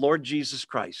in the Lord Jesus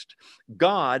Christ.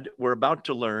 God, we're about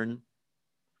to learn,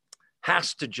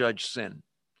 has to judge sin.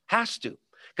 Has to,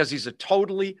 because he's a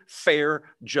totally fair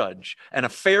judge. And a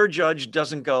fair judge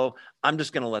doesn't go, I'm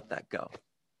just going to let that go.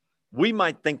 We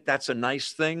might think that's a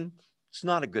nice thing. It's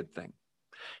not a good thing.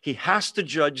 He has to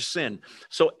judge sin.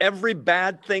 So every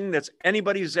bad thing that's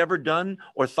anybody's ever done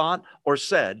or thought or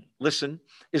said, listen,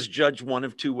 is judged one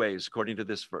of two ways, according to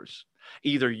this verse.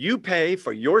 Either you pay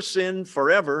for your sin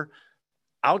forever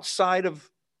outside of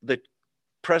the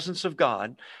presence of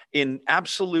God in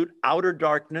absolute outer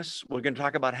darkness. We're going to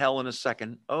talk about hell in a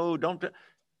second. Oh,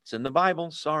 it's in the Bible.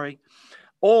 Sorry.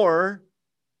 Or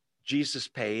Jesus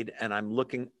paid and I'm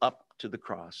looking up to the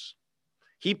cross.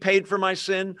 He paid for my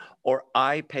sin, or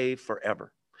I pay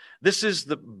forever. This is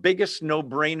the biggest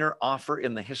no-brainer offer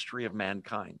in the history of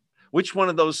mankind. Which one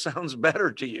of those sounds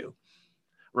better to you,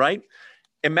 right?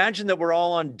 Imagine that we're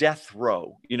all on death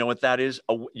row. You know what that is?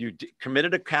 You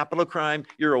committed a capital crime.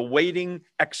 You're awaiting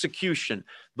execution.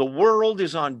 The world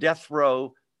is on death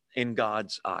row in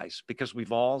God's eyes because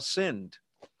we've all sinned.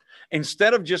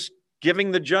 Instead of just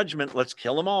giving the judgment, let's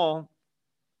kill them all,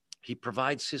 he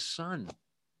provides his son.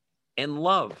 And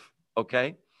love,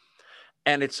 okay?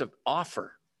 And it's an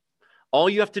offer. All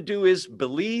you have to do is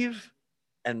believe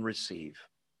and receive.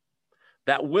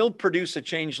 That will produce a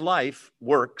changed life,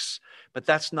 works, but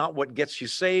that's not what gets you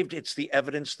saved. It's the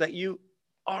evidence that you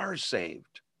are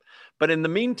saved. But in the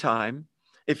meantime,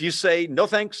 if you say, no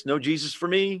thanks, no Jesus for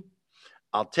me,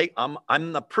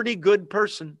 I'm a pretty good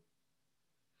person.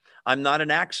 I'm not an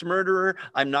axe murderer.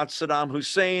 I'm not Saddam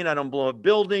Hussein. I don't blow up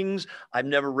buildings. I've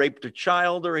never raped a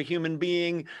child or a human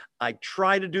being. I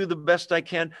try to do the best I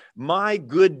can. My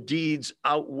good deeds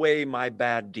outweigh my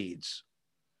bad deeds.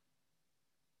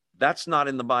 That's not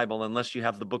in the Bible unless you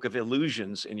have the book of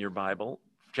Illusions in your Bible,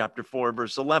 chapter 4,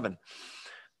 verse 11.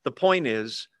 The point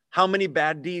is, how many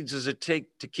bad deeds does it take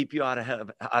to keep you out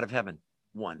of heaven?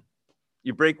 One.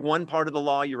 You break one part of the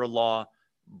law, you're a law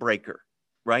breaker,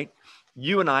 right?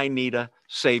 You and I need a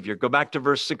Savior. Go back to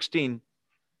verse 16.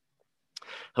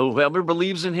 Whoever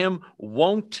believes in him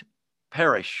won't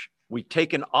perish. We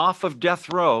taken off of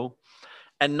death row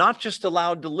and not just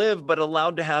allowed to live, but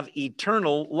allowed to have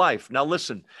eternal life. Now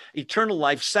listen, eternal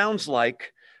life sounds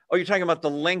like, oh, you're talking about the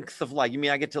length of life. You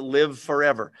mean I get to live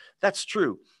forever? That's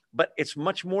true. But it's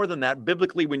much more than that.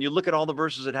 Biblically, when you look at all the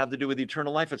verses that have to do with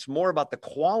eternal life, it's more about the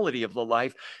quality of the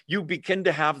life. You begin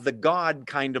to have the God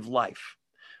kind of life,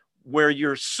 where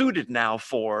you're suited now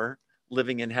for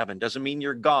living in heaven. Doesn't mean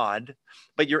you're God,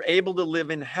 but you're able to live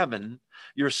in heaven.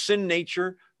 Your sin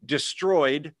nature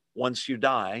destroyed once you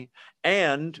die,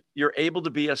 and you're able to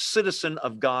be a citizen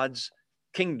of God's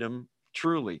kingdom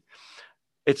truly.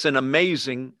 It's an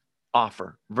amazing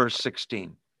offer. Verse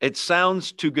 16. It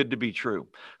sounds too good to be true.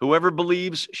 Whoever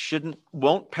believes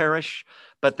won't perish,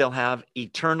 but they'll have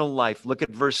eternal life. Look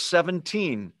at verse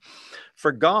 17.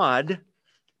 For God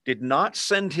did not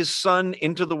send his son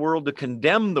into the world to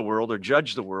condemn the world or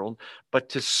judge the world, but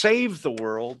to save the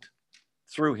world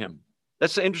through him.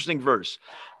 That's an interesting verse.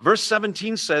 Verse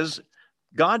 17 says,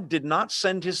 God did not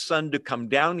send his son to come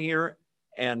down here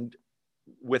and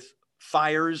with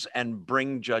fires and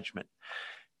bring judgment.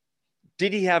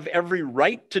 Did he have every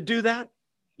right to do that?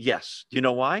 Yes. Do you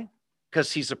know why?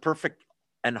 Because he's a perfect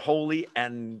and holy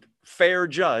and fair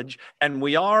judge, and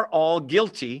we are all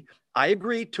guilty. I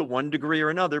agree to one degree or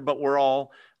another, but we're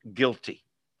all guilty,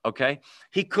 okay?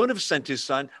 He could have sent his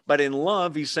son, but in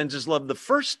love, he sends his love the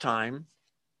first time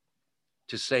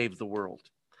to save the world,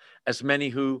 as many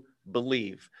who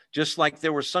believe. Just like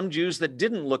there were some Jews that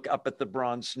didn't look up at the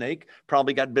bronze snake,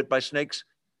 probably got bit by snakes,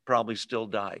 probably still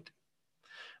died.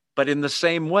 But in the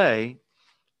same way,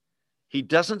 he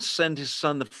doesn't send his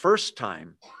son the first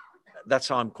time, that's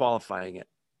how I'm qualifying it,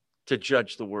 to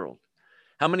judge the world.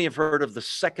 How many have heard of the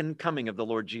second coming of the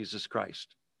Lord Jesus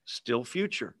Christ? Still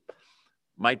future.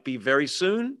 Might be very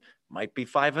soon, might be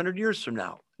 500 years from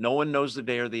now. No one knows the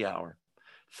day or the hour.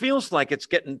 Feels like it's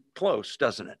getting close,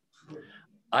 doesn't it?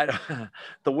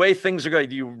 The way things are going,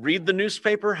 do you read the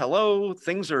newspaper? Hello,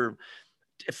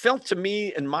 it felt to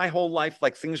me in my whole life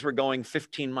like things were going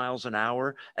 15 miles an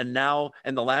hour. And now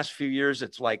in the last few years,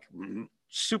 it's like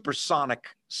supersonic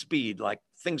speed, like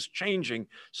things changing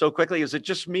so quickly. Is it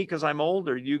just me because I'm old,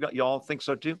 or you all think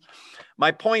so too?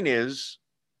 My point is,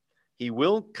 he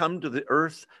will come to the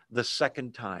earth the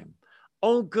second time.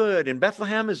 Oh, good. In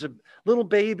Bethlehem is a little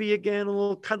baby again, a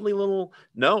little cuddly little,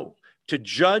 no, to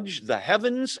judge the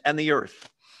heavens and the earth.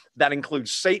 That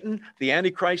includes Satan, the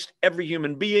Antichrist, every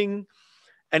human being.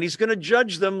 And he's going to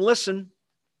judge them, listen,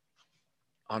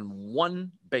 on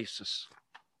one basis.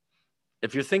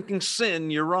 If you're thinking sin,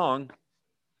 you're wrong.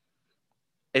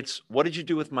 It's, what did you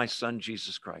do with my son,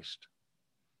 Jesus Christ?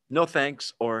 No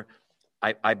thanks, or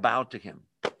I bow to him.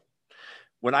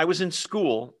 When I was in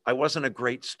school, I wasn't a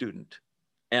great student,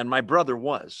 and my brother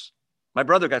was. My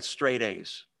brother got straight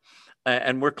A's,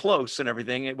 and we're close and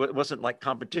everything. It wasn't like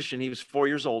competition. He was 4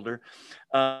 years older.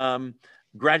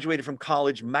 Graduated from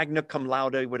college, magna cum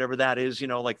laude, whatever that is,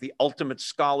 like the ultimate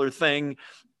scholar thing.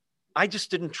 I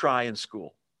just didn't try in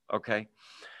school, okay?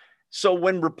 So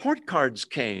when report cards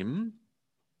came,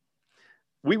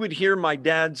 we would hear my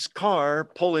dad's car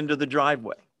pull into the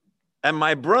driveway, and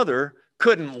my brother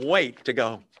couldn't wait to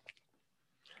go.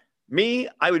 Me,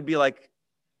 I would be like,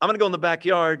 I'm going to go in the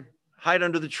backyard, hide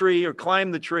under the tree or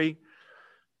climb the tree.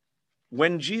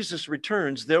 When Jesus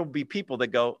returns, there'll be people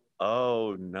that go,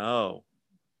 oh no,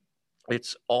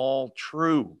 it's all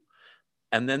true.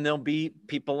 And then there'll be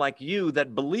people like you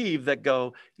that believe, that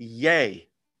go, yay.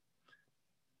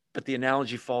 But the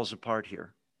analogy falls apart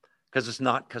here, because it's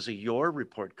not because of your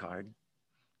report card.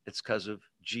 It's because of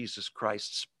Jesus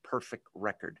Christ's perfect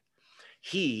record.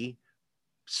 He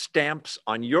stamps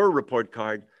on your report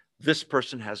card, this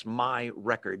person has my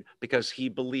record, because he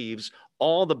believes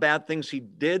all the bad things he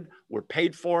did were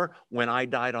paid for when I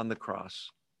died on the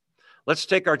cross. Let's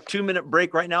take our 2-minute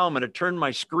break right now. I'm going to turn my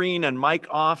screen and mic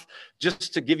off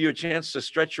just to give you a chance to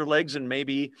stretch your legs and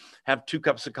maybe have 2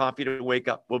 cups of coffee to wake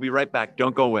up. We'll be right back.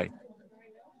 Don't go away.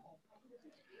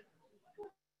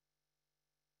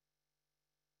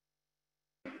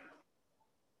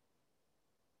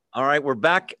 All right, we're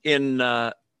back in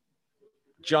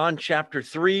John chapter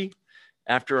 3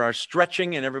 after our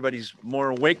stretching, and everybody's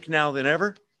more awake now than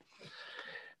ever.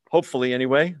 Hopefully,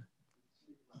 anyway.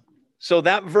 So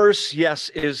that verse, yes,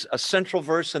 is a central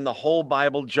verse in the whole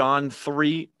Bible, John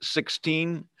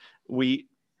 3:16. We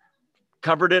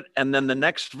covered it, and then the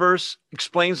next verse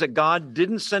explains that God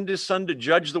didn't send his son to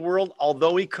judge the world,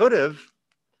 although he could have,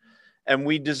 and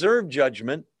we deserve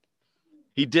judgment.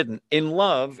 He didn't. In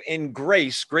love, in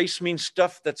grace, grace means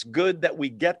stuff that's good that we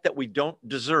get that we don't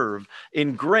deserve.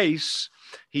 In grace,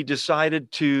 he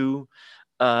decided to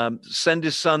send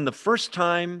his son the first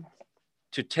time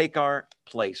to take our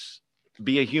place,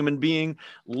 be a human being,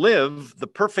 live the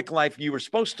perfect life you were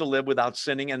supposed to live without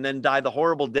sinning, and then die the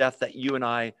horrible death that you and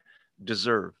I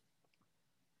deserve.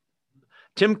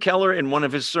 Tim Keller, in one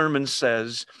of his sermons,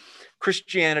 says,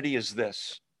 Christianity is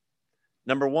this.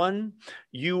 Number one,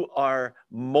 you are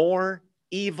more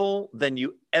evil than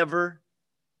you ever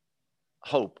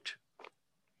hoped,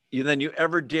 than you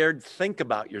ever dared think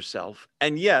about yourself.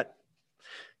 And yet,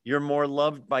 you're more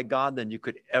loved by God than you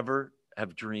could ever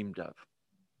have dreamed of.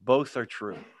 Both are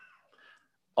true.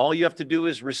 All you have to do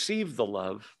is receive the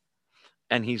love,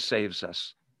 and he saves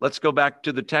us. Let's go back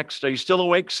to the text. Are you still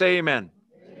awake? Say amen.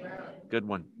 Amen. Good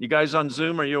one. You guys on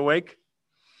Zoom, are you awake?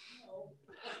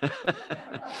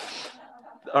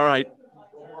 All right.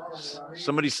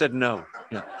 Somebody said no.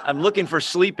 Yeah. I'm looking for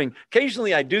sleeping.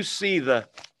 Occasionally I do see the,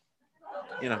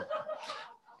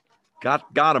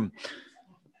 got him.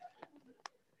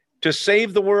 To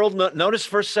save the world. Notice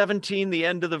verse 17, the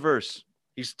end of the verse.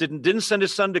 He didn't send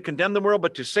his son to condemn the world,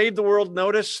 but to save the world.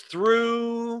 Notice,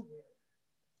 through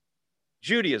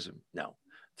Judaism. No.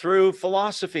 Through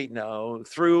philosophy. No.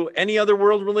 Through any other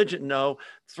world religion. No.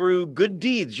 Through good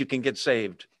deeds you can get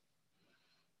saved.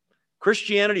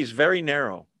 Christianity is very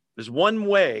narrow. There's one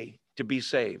way to be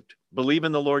saved. Believe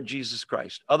in the Lord Jesus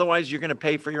Christ. Otherwise, you're going to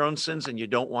pay for your own sins, and you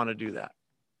don't want to do that.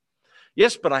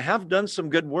 Yes, but I have done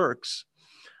some good works.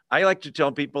 I like to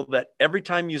tell people that every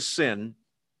time you sin,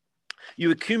 you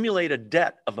accumulate a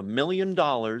debt of $1 million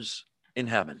in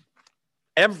heaven.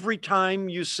 Every time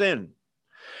you sin.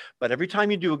 But every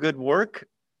time you do a good work,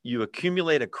 you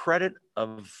accumulate a credit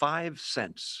of 5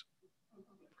 cents.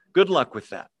 Good luck with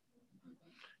that.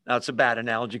 Now, it's a bad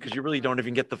analogy because you really don't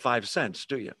even get the 5 cents,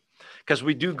 do you? Because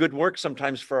we do good work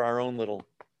sometimes for our own little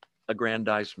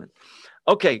self-aggrandizement.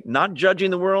 Okay, not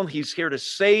judging the world. He's here to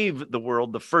save the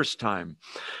world the first time.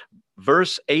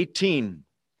 Verse 18,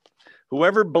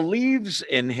 whoever believes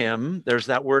in him, there's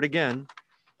that word again,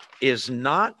 is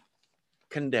not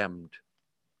condemned.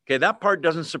 Okay, that part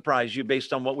doesn't surprise you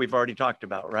based on what we've already talked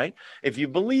about, right? If you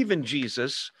believe in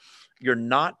Jesus, you're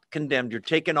not condemned. You're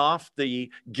taken off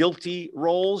the guilty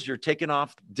rolls. You're taken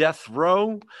off death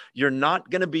row. You're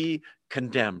not going to be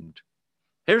condemned.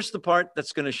 Here's the part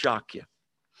that's going to shock you.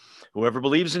 Whoever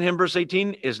believes in him, verse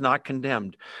 18, is not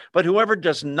condemned. But whoever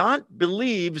does not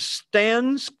believe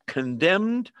stands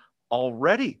condemned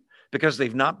already, because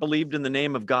they've not believed in the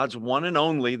name of God's one and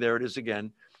only, there it is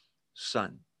again,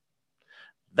 Son.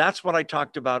 That's what I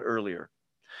talked about earlier.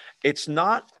 It's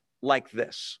not like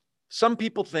this. Some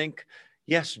people think,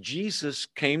 yes, Jesus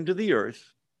came to the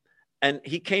earth and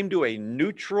he came to a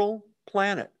neutral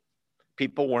planet.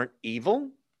 People weren't evil.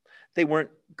 They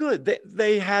weren't good.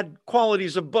 They had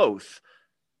qualities of both,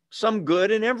 some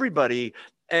good in everybody.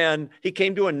 And he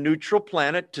came to a neutral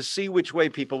planet to see which way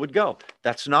people would go.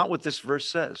 That's not what this verse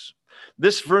says.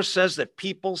 This verse says that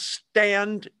people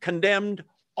stand condemned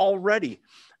already.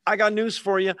 I got news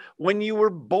for you. When you were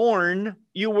born,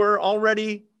 you were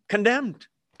already condemned.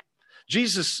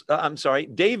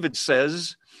 David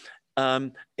says,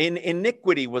 in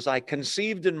iniquity was I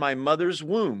conceived in my mother's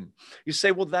womb. You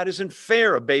say, well, that isn't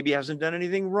fair. A baby hasn't done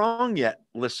anything wrong yet.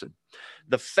 Listen,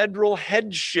 the federal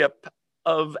headship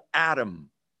of Adam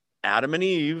and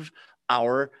Eve,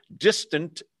 our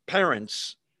distant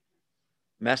parents,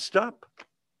 messed up.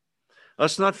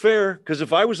 That's not fair, because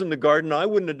if I was in the garden, I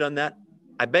wouldn't have done that.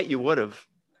 I bet you would have.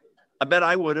 I bet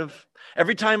I would have.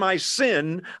 Every time I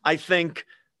sin, I think,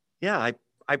 yeah,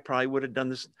 I probably would have done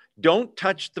this. Don't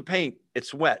touch the paint.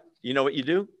 It's wet. You know what you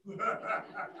do?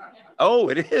 Oh,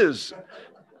 it is.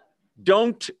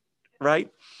 Don't, right?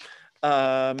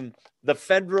 The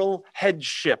federal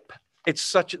headship.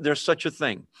 There's such a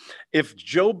thing. If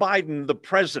Joe Biden, the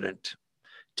president,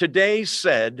 today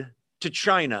said to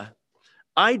China,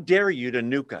 I dare you to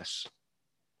nuke us,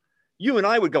 you and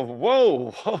I would go,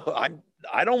 whoa,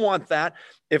 I don't want that.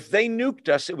 If they nuked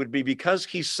us, it would be because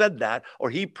he said that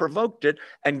or he provoked it.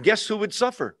 And guess who would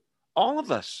suffer? All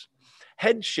of us.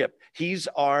 Headship. He's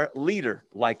our leader,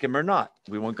 like him or not.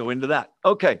 We won't go into that.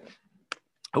 Okay.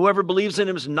 Whoever believes in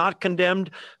him is not condemned.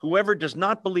 Whoever does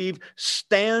not believe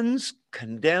stands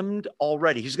condemned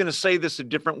already. He's going to say this a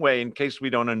different way in case we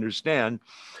don't understand,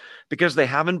 because they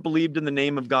haven't believed in the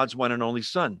name of God's one and only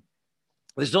Son.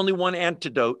 There's only one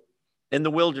antidote in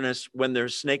the wilderness when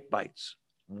there's snake bites.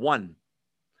 One.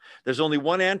 There's only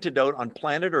one antidote on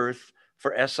planet Earth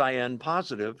for SIN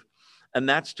positive, and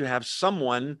that's to have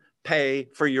someone pay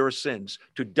for your sins,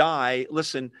 to die,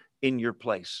 listen, in your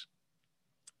place.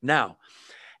 Now,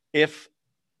 if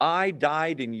I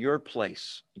died in your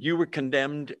place, you were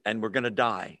condemned and were going to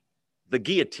die, the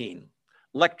guillotine,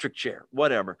 electric chair,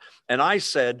 whatever, and I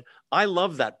said, I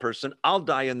love that person, I'll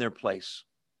die in their place,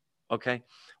 okay?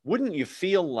 Wouldn't you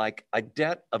feel like a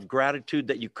debt of gratitude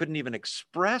that you couldn't even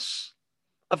express?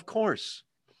 Of course.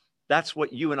 That's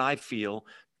what you and I feel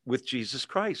with Jesus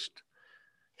Christ.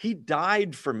 He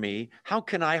died for me. How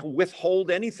can I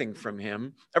withhold anything from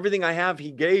him? Everything I have,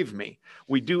 he gave me.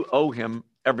 We do owe him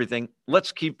everything.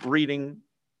 Let's keep reading,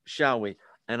 shall we?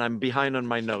 And I'm behind on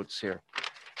my notes here.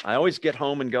 I always get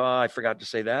home and go, I forgot to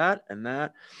say that and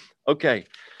that. Okay.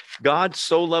 God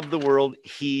so loved the world,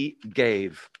 he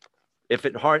gave. If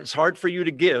it's hard for you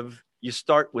to give, you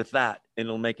start with that, and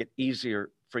it'll make it easier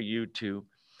for you to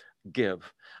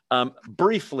give.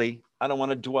 Briefly, I don't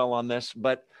want to dwell on this,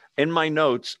 but in my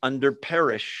notes under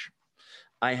perish,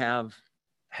 I have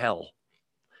hell.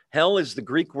 Hell is the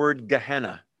Greek word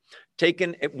Gehenna.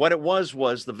 What it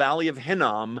was the Valley of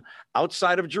Hinnom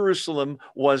outside of Jerusalem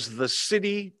was the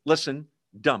city, listen,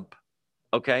 dump,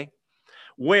 okay,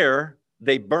 where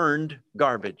they burned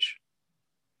garbage.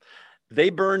 They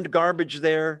burned garbage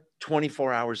there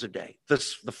 24 hours a day. The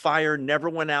fire never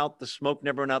went out. The smoke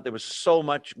never went out. There was so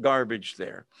much garbage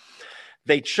there.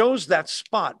 They chose that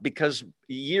spot because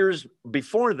years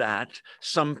before that,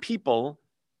 some people,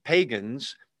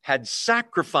 pagans, had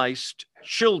sacrificed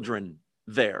children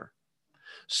there.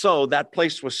 So that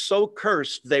place was so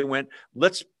cursed, they went,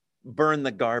 let's burn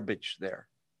the garbage there,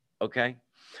 okay?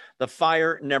 The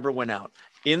fire never went out.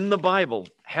 In the Bible,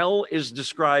 hell is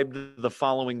described the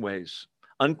following ways: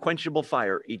 unquenchable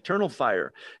fire, eternal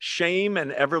fire, shame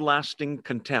and everlasting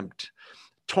contempt,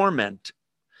 torment,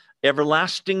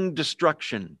 everlasting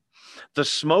destruction. The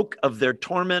smoke of their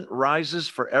torment rises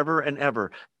forever and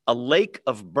ever, a lake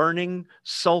of burning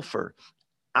sulfur,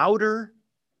 outer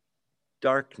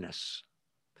darkness.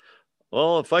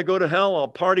 Well, if I go to hell, I'll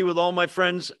party with all my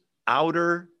friends.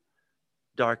 Outer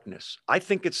darkness. I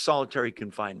think it's solitary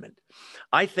confinement.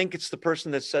 I think it's the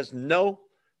person that says, no,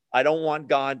 I don't want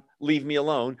God, leave me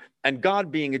alone. And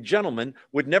God, being a gentleman,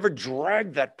 would never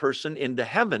drag that person into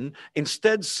heaven.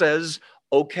 Instead says,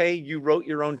 okay, you wrote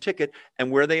your own ticket.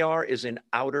 And where they are is in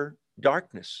outer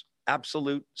darkness,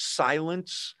 absolute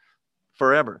silence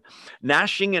forever.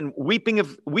 Gnashing and weeping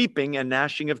and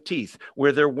gnashing of teeth,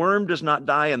 where their worm does not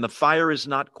die and the fire is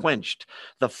not quenched.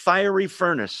 The fiery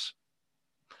furnace.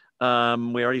 We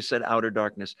already said outer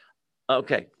darkness.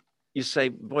 Okay. You say,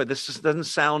 boy, doesn't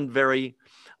sound very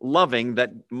loving,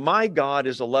 that my God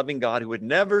is a loving God who would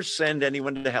never send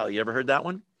anyone to hell. You ever heard that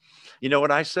one? You know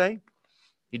what I say?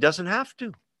 He doesn't have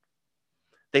to.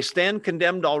 They stand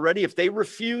condemned already. If they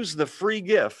refuse the free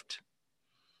gift,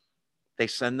 they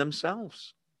send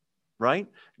themselves, right?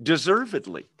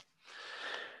 Deservedly.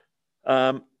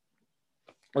 Let's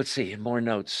see, more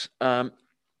notes.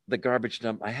 The garbage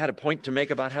dump. I had a point to make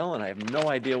about hell, and I have no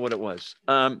idea what it was.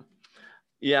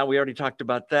 Yeah, we already talked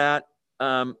about that.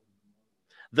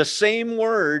 The same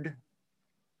word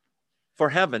for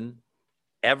heaven,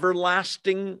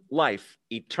 everlasting life,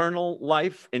 eternal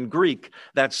life in Greek,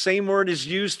 that same word is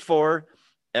used for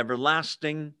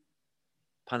everlasting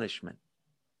punishment.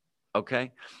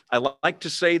 Okay? I like to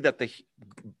say that the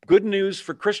good news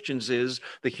for Christians is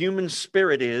the human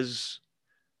spirit is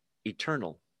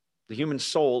eternal. The human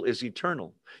soul is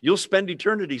eternal. You'll spend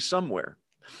eternity somewhere.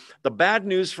 The bad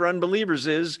news for unbelievers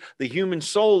is the human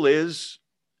soul is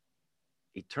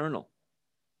eternal,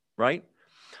 right?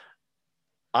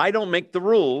 I don't make the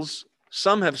rules.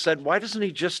 Some have said, why doesn't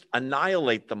he just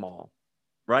annihilate them all,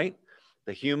 right?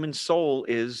 The human soul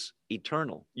is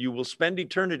eternal. You will spend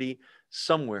eternity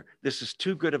somewhere. This is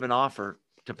too good of an offer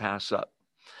to pass up.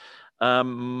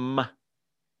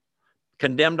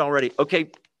 Condemned already.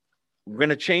 Okay, we're going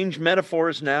to change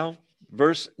metaphors now.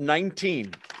 Verse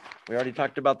 19. We already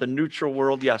talked about the neutral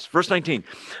world. Yes, verse 19.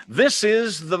 This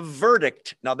is the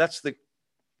verdict. Now, that's the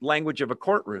language of a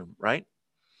courtroom, right?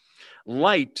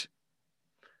 Light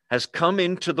has come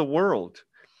into the world,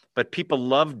 but people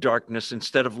love darkness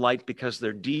instead of light because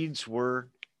their deeds were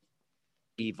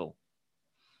evil.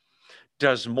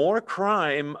 Does more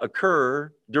crime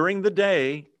occur during the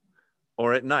day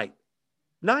or at night?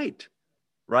 Night,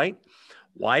 right?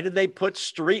 Why did they put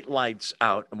street lights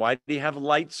out? Why do you have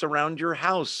lights around your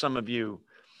house, some of you?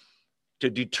 To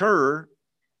deter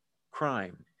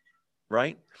crime,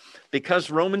 right?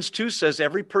 Because Romans 2 says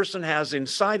every person has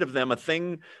inside of them a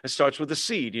thing that starts with a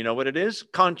seed. You know what it is?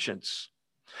 Conscience.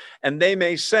 And they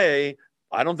may say,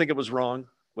 I don't think it was wrong.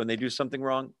 When they do something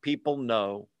wrong, people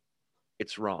know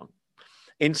it's wrong.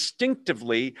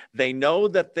 Instinctively, they know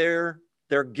that they're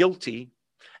guilty,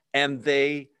 and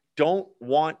they don't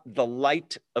want the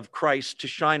light of Christ to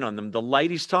shine on them. The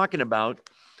light he's talking about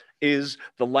is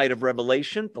the light of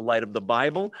revelation, the light of the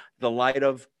Bible, the light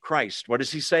of Christ. What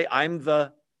does he say? I'm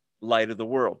the light of the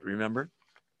world, remember?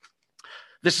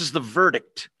 This is the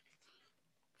verdict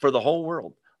for the whole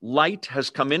world. Light has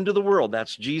come into the world.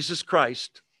 That's Jesus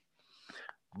Christ.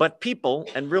 But people,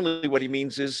 and really what he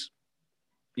means is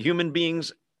human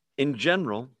beings in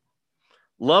general,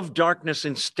 love darkness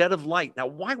instead of light. Now,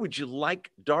 why would you like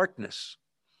darkness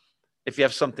if you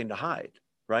have something to hide,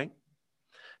 right?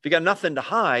 If you got nothing to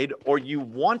hide or you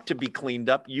want to be cleaned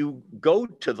up, you go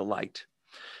to the light.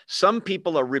 Some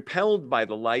people are repelled by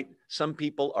the light. Some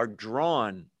people are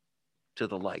drawn to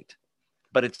the light.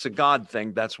 But it's a God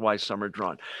thing. That's why some are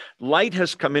drawn. Light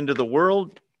has come into the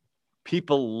world.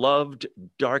 People loved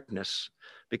darkness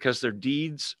because their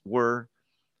deeds were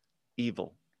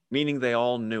evil, meaning they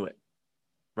all knew it,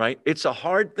 right? It's a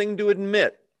hard thing to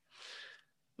admit.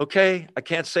 Okay, I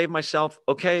can't save myself.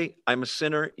 Okay, I'm a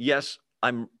sinner. Yes,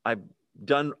 I've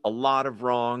done a lot of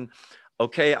wrong.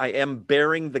 Okay, I am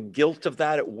bearing the guilt of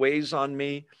that. It weighs on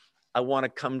me. I want to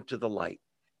come to the light.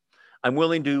 I'm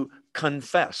willing to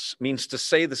confess, means to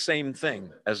say the same thing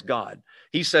as God.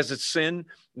 He says it's sin.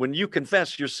 When you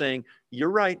confess, you're saying, you're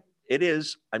right, it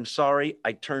is. I'm sorry,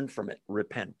 I turned from it.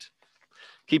 Repent.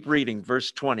 Keep reading,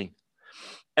 verse 20.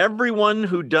 Everyone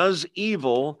who does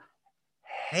evil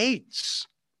hates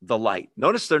the light.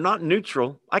 Notice they're not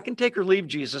neutral. I can take or leave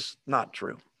Jesus. Not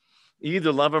true. You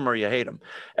either love him or you hate him.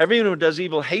 Everyone who does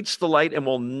evil hates the light and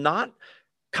will not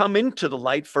come into the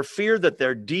light for fear that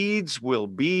their deeds will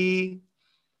be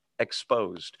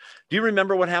exposed. Do you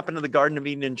remember what happened in the Garden of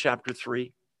Eden in chapter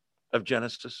 3 of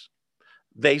Genesis?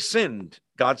 They sinned.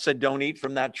 God said, don't eat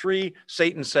from that tree.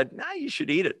 Satan said, nah, you should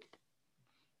eat it.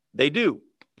 They do.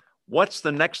 What's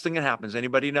the next thing that happens?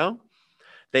 Anybody know?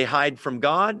 They hide from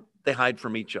God. They hide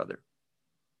from each other.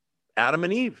 Adam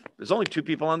and Eve. There's only two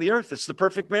people on the earth. It's the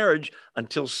perfect marriage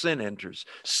until sin enters.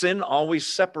 Sin always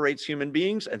separates human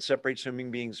beings and separates human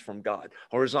beings from God,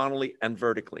 horizontally and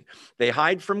vertically. They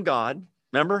hide from God.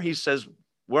 Remember, he says,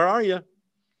 where are you?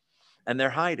 And they're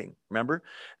hiding. Remember,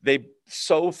 they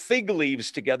sew fig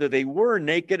leaves together. They were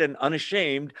naked and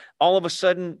unashamed. All of a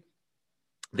sudden,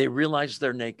 they realize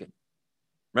they're naked.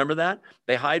 Remember that?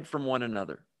 They hide from one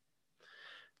another.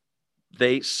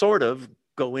 They sort of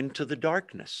go into the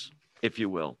darkness, if you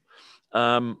will.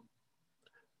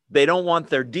 They don't want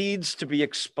their deeds to be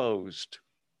exposed.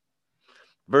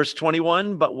 Verse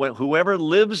 21, but whoever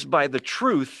lives by the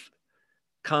truth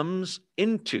comes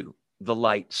into the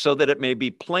light, so that it may be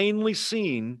plainly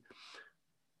seen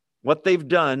what they've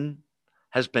done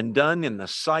has been done in the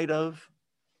sight of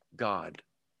God.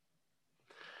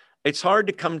 It's hard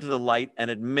to come to the light and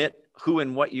admit who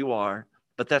and what you are,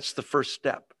 but that's the first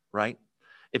step, right?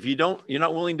 If you're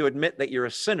not willing to admit that you're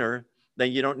a sinner,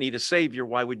 then you don't need a savior.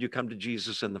 Why would you come to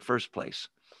Jesus in the first place?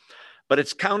 But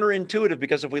it's counterintuitive,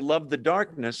 because if we love the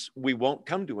darkness, we won't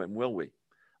come to him, will we?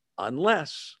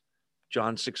 Unless,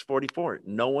 John 6:44,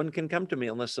 no one can come to me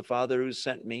unless the Father who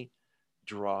sent me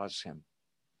draws him.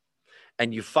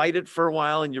 And you fight it for a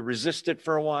while, and you resist it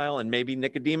for a while, and maybe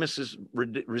Nicodemus is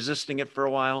resisting it for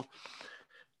a while.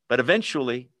 But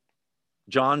eventually,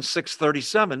 John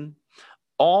 6:37,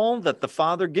 all that the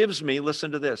Father gives me,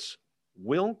 listen to this,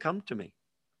 will come to me.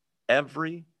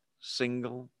 Every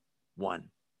single one.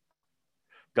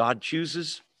 God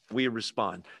chooses, we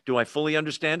respond. Do I fully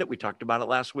understand it? We talked about it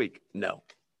last week. No.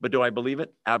 But do I believe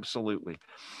it? Absolutely.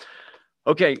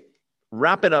 Okay,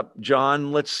 wrap it up,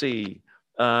 John. Let's see.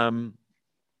 No,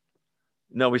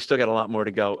 we still got a lot more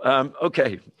to go.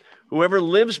 Okay, whoever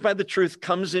lives by the truth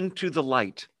comes into the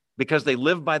light because they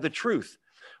live by the truth.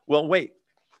 Well, wait,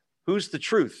 who's the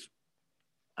truth?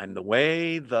 I'm the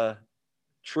way, the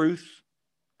truth.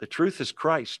 The truth is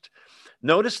Christ.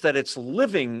 Notice that it's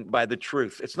living by the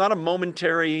truth. It's not a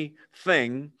momentary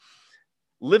thing.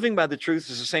 Living by the truth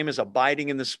is the same as abiding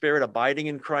in the Spirit, abiding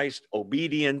in Christ,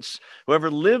 obedience. Whoever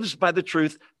lives by the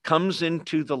truth comes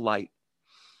into the light.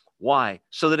 Why?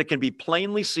 So that it can be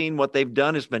plainly seen what they've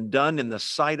done has been done in the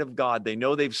sight of God. They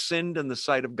know they've sinned in the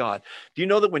sight of God. Do you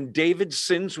know that when David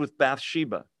sins with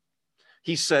Bathsheba,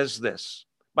 he says this?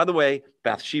 By the way,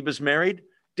 Bathsheba's married,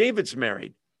 David's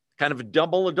married. Kind of a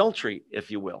double adultery,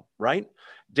 if you will, right?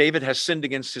 David has sinned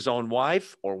against his own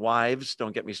wife, or wives,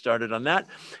 don't get me started on that.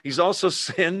 He's also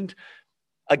sinned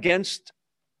against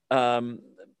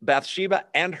Bathsheba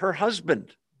and her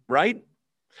husband, right?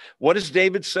 What does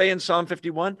David say in Psalm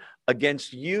 51?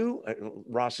 Against you,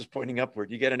 Ross is pointing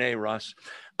upward. You get an A, Ross.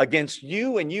 Against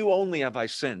you and you only have I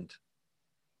sinned.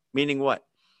 Meaning what?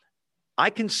 I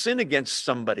can sin against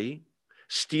somebody,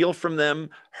 steal from them,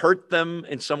 hurt them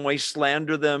in some way,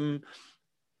 slander them.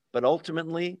 But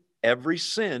ultimately, every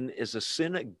sin is a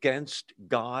sin against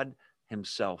God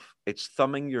himself. It's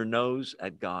thumbing your nose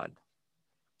at God.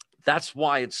 That's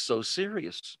why it's so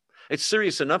serious. It's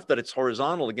serious enough that it's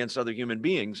horizontal against other human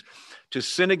beings. To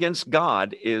sin against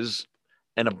God is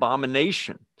an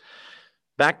abomination.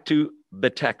 Back to the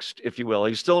text, if you will. Are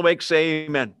you still awake? Say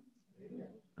amen.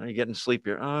 Are you getting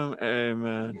sleepier? Oh,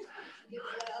 amen.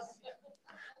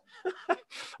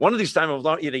 One of these times I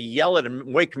want you to yell it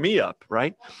and wake me up,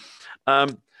 right?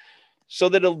 So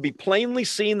that it'll be plainly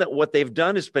seen that what they've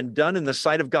done has been done in the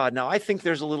sight of God. Now, I think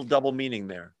there's a little double meaning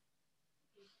there.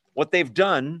 What they've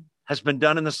done has been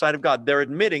done in the sight of God. They're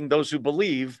admitting, those who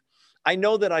believe, I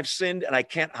know that I've sinned and I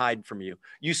can't hide from you.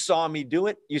 You saw me do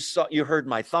it. You heard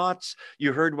my thoughts.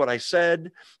 You heard what I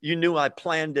said. You knew I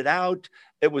planned it out.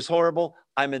 It was horrible.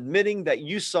 I'm admitting that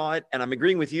you saw it, and I'm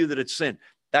agreeing with you that it's sin.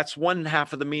 That's one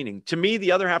half of the meaning. To me,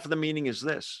 the other half of the meaning is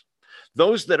this.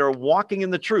 Those that are walking in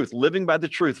the truth, living by the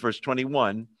truth, verse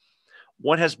 21,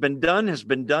 what has been done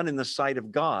in the sight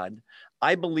of God.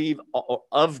 I believe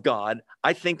of God,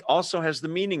 I think also has the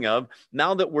meaning of,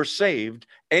 now that we're saved,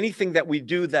 anything that we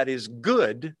do that is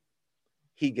good,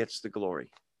 he gets the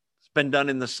glory. It's been done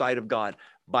in the sight of God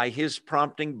by his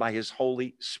prompting, by his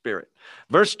Holy Spirit.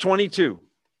 Verse 22.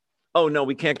 Oh, no,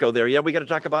 we can't go there yet. We got to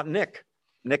talk about Nick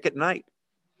at night.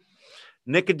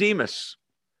 Nicodemus.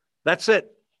 That's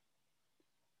it.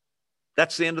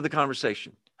 That's the end of the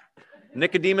conversation.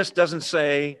 Nicodemus doesn't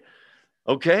say,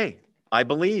 okay, I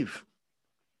believe.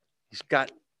 He's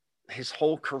got his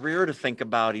whole career to think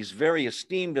about. He's very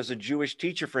esteemed as a Jewish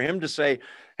teacher. For him to say,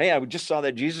 hey, I just saw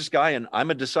that Jesus guy and I'm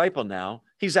a disciple now,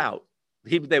 he's out.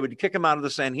 They would kick him out of the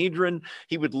Sanhedrin.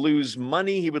 He would lose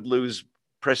money. He would lose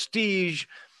prestige.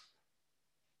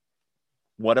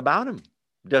 What about him?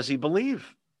 Does he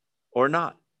believe or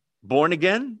not? Born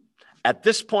again? At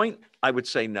this point, I would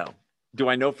say no. Do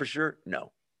I know for sure?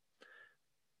 No.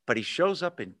 But he shows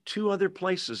up in 2 other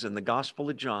places in the Gospel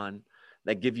of John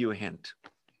that give you a hint.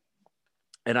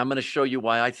 And I'm going to show you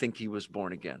why I think he was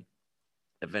born again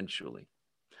eventually.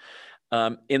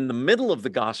 In the middle of the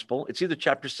Gospel, it's either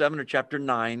chapter 7 or chapter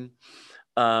 9,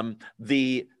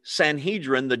 the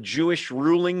Sanhedrin, the Jewish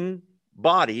ruling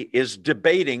body, is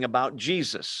debating about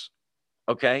Jesus,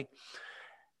 okay?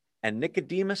 And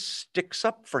Nicodemus sticks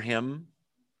up for him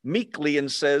meekly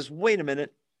and says, wait a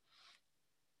minute.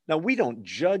 Now, we don't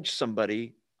judge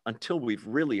somebody until we've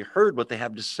really heard what they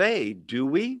have to say, do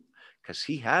we? Because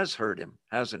he has heard him,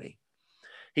 hasn't he?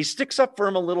 He sticks up for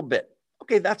him a little bit.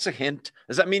 Okay, that's a hint.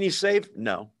 Does that mean he's saved?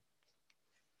 No.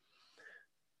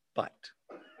 But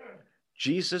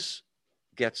Jesus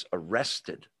gets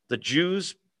arrested. The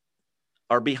Jews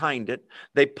are behind it.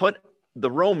 They put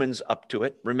the Romans up to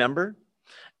it, remember?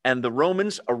 And the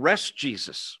Romans arrest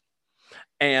Jesus.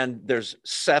 And there's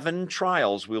 7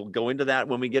 trials. We'll go into that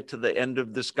when we get to the end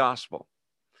of this gospel.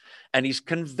 And he's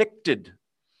convicted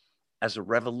as a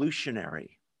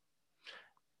revolutionary.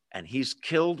 And he's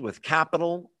killed with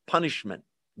capital punishment,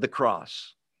 the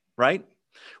cross, right?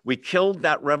 We killed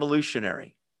that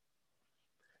revolutionary.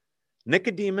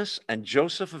 Nicodemus and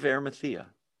Joseph of Arimathea,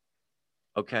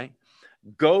 okay,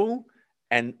 go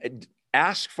and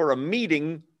ask for a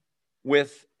meeting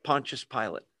with Pontius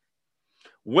Pilate,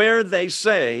 where they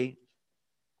say,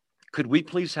 could we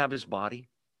please have his body?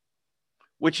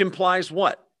 Which implies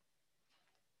what?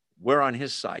 We're on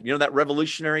his side. You know that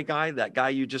revolutionary guy, that guy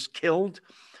you just killed?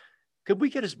 Could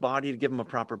we get his body to give him a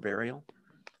proper burial?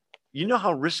 You know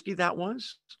how risky that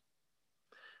was?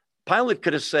 Pilate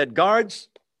could have said, guards,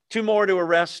 2 more to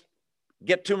arrest,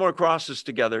 get 2 more crosses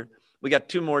together. We got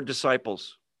 2 more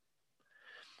disciples.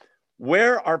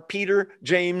 Where are Peter,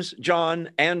 James,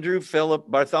 John, Andrew, Philip,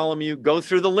 Bartholomew? Go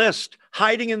through the list,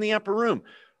 hiding in the upper room.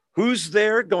 Who's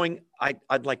there going,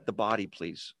 I'd like the body,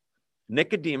 please?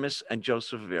 Nicodemus and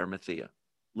Joseph of Arimathea.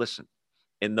 Listen,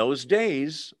 in those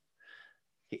days,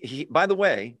 by the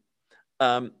way,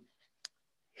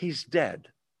 he's dead.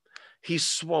 He's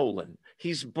swollen.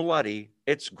 He's bloody.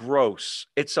 It's gross.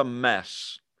 It's a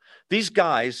mess. These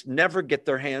guys never get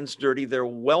their hands dirty. They're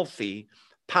wealthy,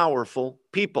 powerful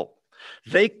people.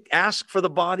 They ask for the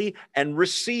body and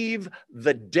receive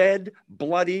the dead,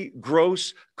 bloody,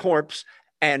 gross corpse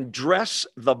and dress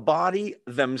the body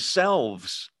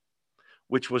themselves,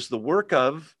 which was the work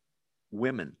of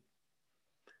women.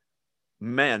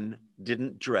 Men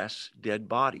didn't dress dead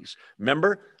bodies.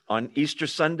 Remember, on Easter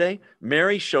Sunday,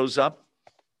 Mary shows up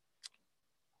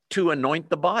to anoint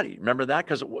the body. Remember that?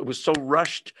 Because it was so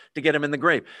rushed to get him in the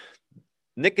grave.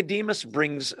 Nicodemus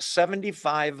brings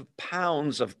 75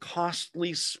 pounds of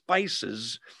costly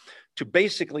spices to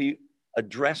basically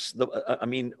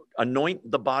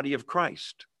anoint the body of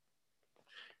Christ.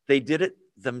 They did it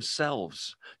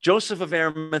themselves. Joseph of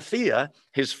Arimathea,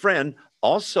 his friend,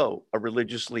 also a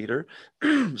religious leader,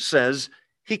 says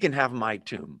he can have my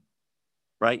tomb,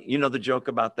 right? You know the joke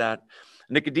about that?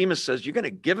 Nicodemus says, you're going to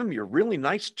give him your really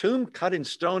nice tomb cut in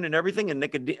stone and everything?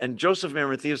 And Joseph of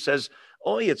Arimathea says,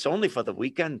 oh, it's only for the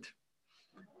weekend.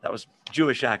 That was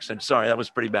Jewish accent. Sorry, that was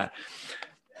pretty bad.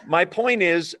 My point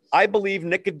is, I believe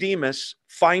Nicodemus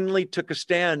finally took a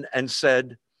stand and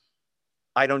said,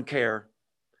 I don't care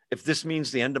if this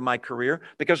means the end of my career.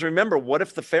 Because remember, what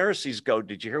if the Pharisees go,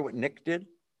 did you hear what Nick did?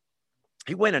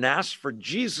 He went and asked for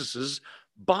Jesus's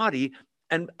body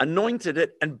and anointed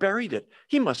it and buried it.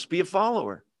 He must be a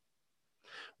follower.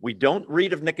 We don't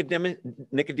read of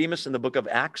Nicodemus in the book of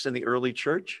Acts in the early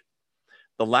church.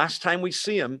 The last time we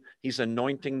see him, he's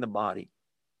anointing the body.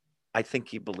 I think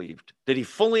he believed. Did he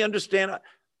fully understand?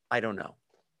 I don't know.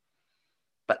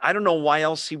 But I don't know why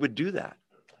else he would do that.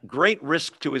 Great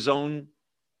risk to his own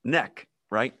neck,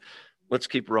 right? Let's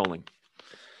keep rolling.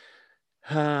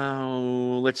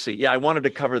 Let's see. Yeah, I wanted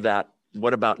to cover that.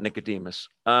 What about Nicodemus?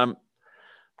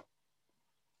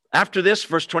 After this,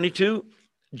 verse 22,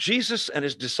 Jesus and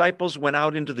his disciples went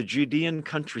out into the Judean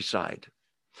countryside,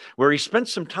 where he spent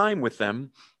some time with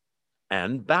them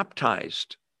and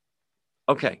baptized.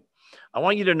 Okay, I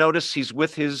want you to notice he's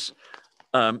with his,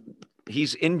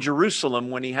 he's in Jerusalem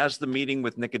when he has the meeting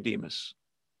with Nicodemus.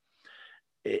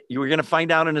 You're going to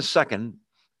find out in a second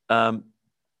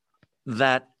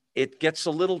that it gets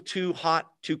a little too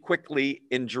hot too quickly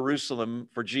in Jerusalem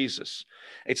for Jesus.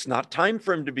 It's not time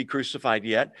for him to be crucified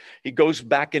yet. He goes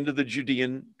back into the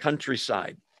Judean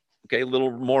countryside, okay, a little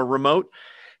more remote.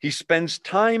 He spends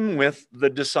time with the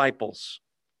disciples,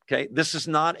 okay? This is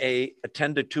not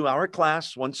attend a 2-hour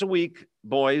class once a week,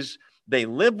 boys. They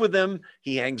live with him.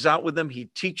 He hangs out with them. He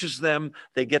teaches them.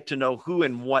 They get to know who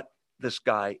and what this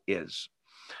guy is.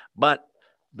 But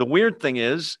the weird thing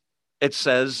is, it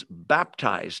says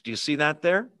baptized. Do you see that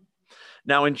there?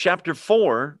 Now in chapter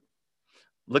 4,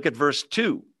 look at verse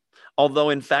 2. Although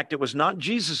in fact it was not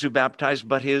Jesus who baptized,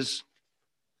 but his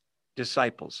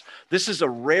disciples. This is a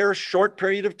rare short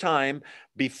period of time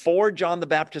before John the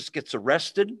Baptist gets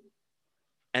arrested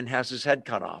and has his head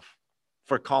cut off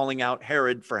for calling out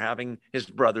Herod for having his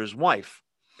brother's wife.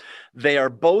 They are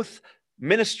both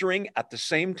ministering at the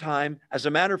same time. As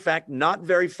a matter of fact, not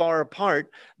very far apart,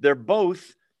 they're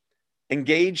both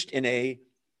engaged in a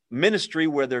ministry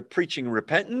where they're preaching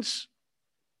repentance,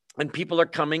 and people are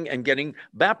coming and getting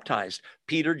baptized.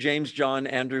 Peter, James, John,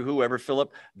 Andrew, whoever,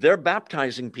 Philip, they're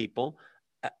baptizing people,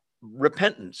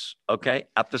 repentance, okay,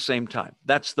 at the same time.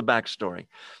 That's the backstory.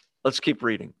 Let's keep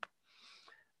reading.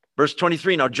 Verse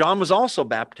 23, now John was also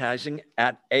baptizing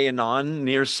at Aenon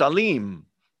near Salim.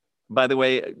 By the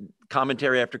way,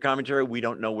 commentary after commentary, we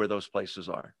don't know where those places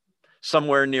are.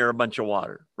 Somewhere near a bunch of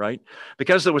water, right?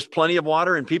 Because there was plenty of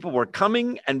water and people were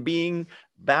coming and being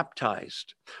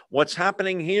baptized. What's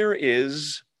happening here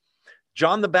is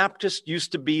John the Baptist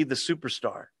used to be the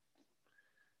superstar.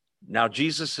 Now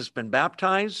Jesus has been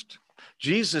baptized.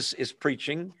 Jesus is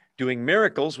preaching, doing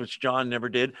miracles, which John never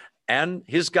did, and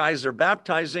his guys are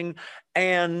baptizing,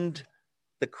 and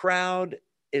the crowd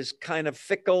is kind of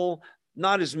fickle.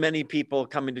 Not as many people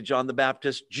coming to John the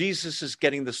Baptist. Jesus is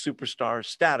getting the superstar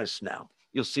status now.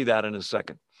 You'll see that in a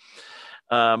second.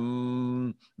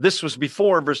 This was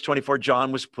before, verse 24,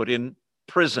 John was put in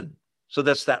prison. So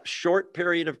that's that short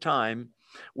period of time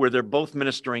where they're both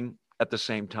ministering at the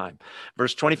same time.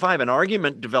 Verse 25, an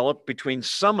argument developed between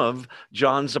some of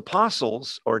John's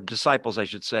apostles, or disciples, I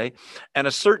should say, and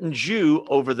a certain Jew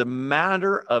over the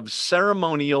matter of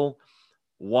ceremonial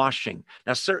washing.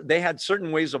 Now, they had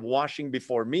certain ways of washing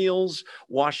before meals,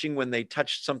 washing when they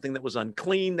touched something that was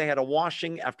unclean. They had a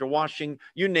washing after washing,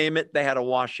 you name it, they had a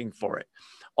washing for it.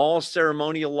 All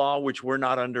ceremonial law, which we're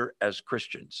not under as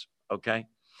Christians, okay?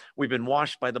 We've been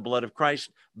washed by the blood of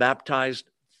Christ, baptized.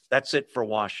 That's it for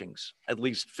washings, at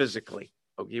least physically.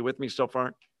 Okay, you with me so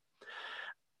far?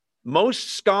 Most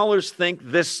scholars think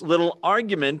this little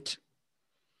argument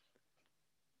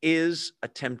is a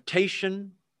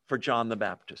temptation for John the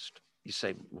Baptist. You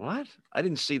say, what? I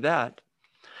didn't see that.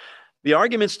 The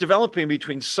argument's developing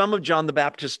between some of John the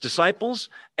Baptist's disciples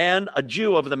and a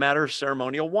Jew over the matter of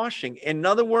ceremonial washing. In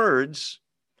other words,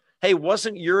 hey,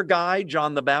 wasn't your guy,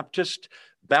 John the Baptist,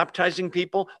 baptizing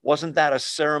people? Wasn't that a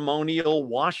ceremonial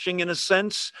washing in a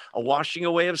sense, a washing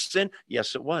away of sin?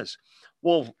 Yes, it was.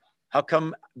 Well, how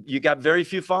come you got very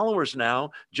few followers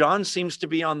now? John seems to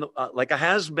be on the, like a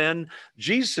has-been.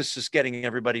 Jesus is getting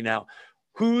everybody now.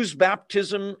 Whose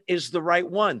baptism is the right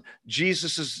one?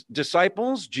 Jesus's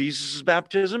disciples, Jesus's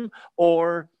baptism,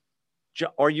 or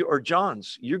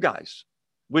John's, you guys?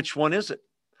 Which one is it?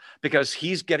 Because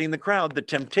he's getting the crowd. The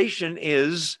temptation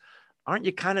is, aren't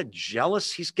you kind of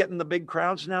jealous he's getting the big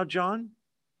crowds now, John?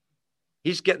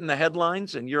 He's getting the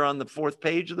headlines and you're on the 4th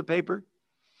page of the paper.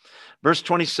 Verse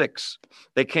 26,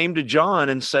 they came to John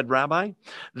and said, Rabbi,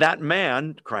 that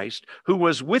man, Christ, who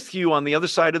was with you on the other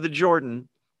side of the Jordan,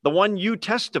 the one you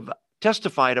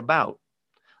testified about,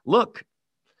 look,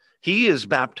 he is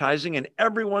baptizing and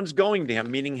everyone's going to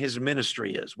him, meaning his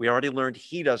ministry is. We already learned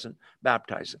he doesn't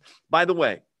baptize. By the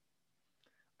way,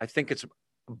 I think it's a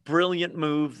brilliant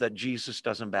move that Jesus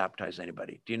doesn't baptize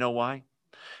anybody. Do you know why?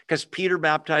 Because Peter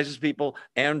baptizes people,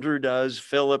 Andrew does,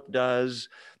 Philip does,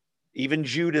 even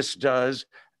Judas does.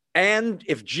 And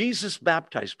if Jesus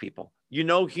baptized people, you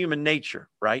know human nature,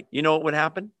 right? You know what would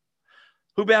happen?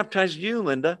 Who baptized you,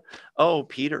 Linda? Oh,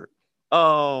 Peter.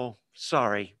 Oh,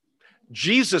 sorry.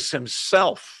 Jesus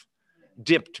himself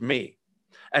dipped me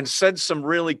and said some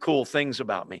really cool things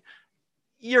about me.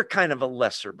 You're kind of a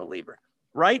lesser believer,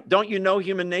 right? Don't you know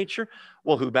human nature?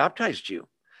 Well, who baptized you?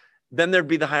 Then there'd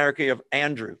be the hierarchy of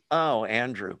Andrew. Oh,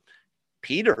 Andrew.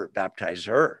 Peter baptized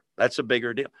her. That's a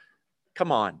bigger deal.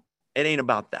 Come on. It ain't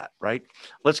about that, right?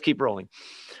 Let's keep rolling.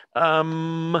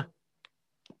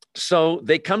 So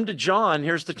they come to John.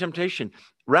 Here's the temptation.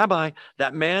 Rabbi,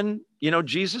 that man, you know,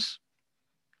 Jesus,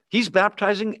 he's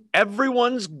baptizing.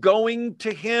 Everyone's going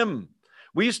to him.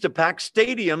 We used to pack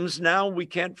stadiums. Now we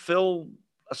can't fill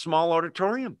a small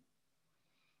auditorium.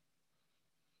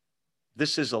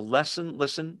 This is a lesson,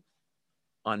 listen,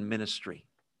 on ministry.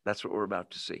 That's what we're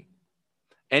about to see.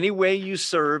 Any way you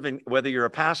serve, and whether you're a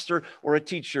pastor or a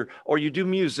teacher, or you do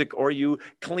music, or you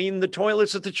clean the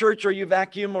toilets at the church, or you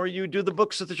vacuum, or you do the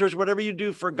books at the church, whatever you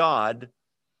do for God,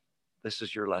 this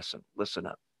is your lesson. Listen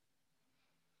up.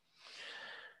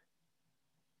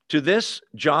 To this,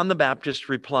 John the Baptist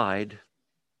replied,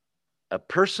 a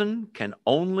person can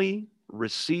only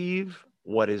receive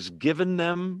what is given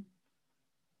them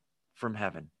from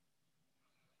heaven.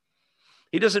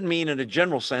 He doesn't mean in a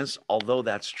general sense, although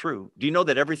that's true. Do you know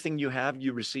that everything you have,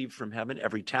 you receive from heaven?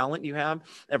 Every talent you have,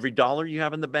 every dollar you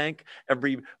have in the bank,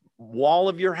 every wall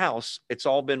of your house, it's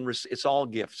all gifts.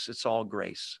 It's all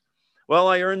grace. Well,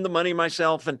 I earned the money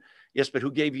myself. And yes, but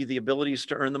who gave you the abilities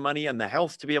to earn the money and the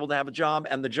health to be able to have a job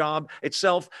and the job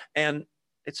itself? And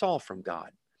it's all from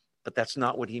God. But that's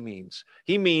not what he means.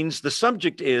 He means the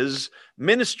subject is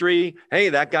ministry. Hey,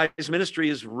 that guy's ministry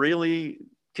is really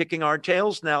kicking our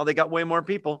tails now. They got way more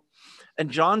people. And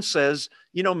John says,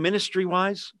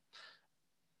 ministry-wise,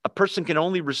 a person can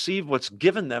only receive what's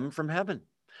given them from heaven.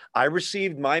 I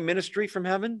received my ministry from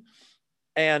heaven,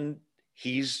 and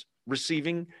he's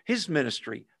receiving his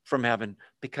ministry from heaven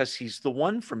because he's the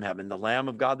one from heaven, the Lamb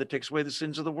of God that takes away the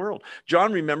sins of the world.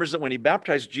 John remembers that when he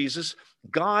baptized Jesus,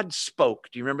 God spoke.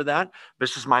 Do you remember that?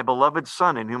 This is my beloved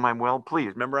Son in whom I'm well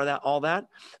pleased. Remember that? All that?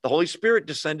 The Holy Spirit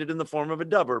descended in the form of a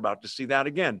dove. We're about to see that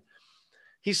again.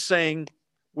 He's saying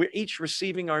we're each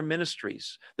receiving our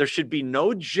ministries. There should be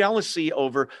no jealousy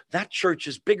over that church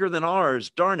is bigger than ours.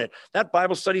 Darn it. That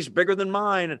Bible study is bigger than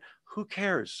mine. And who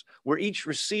cares? We're each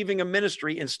receiving a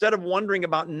ministry. Instead of wondering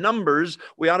about numbers,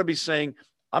 we ought to be saying,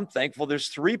 I'm thankful there's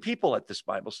 3 people at this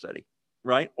Bible study,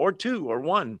 right? Or 2 or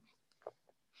 1.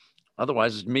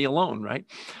 Otherwise, it's me alone, right?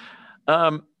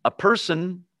 A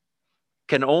person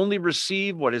can only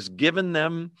receive what is given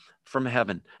them from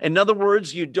heaven. In other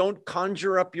words, you don't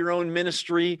conjure up your own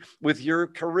ministry with your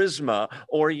charisma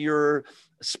or your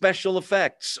special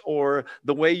effects or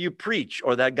the way you preach,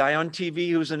 or that guy on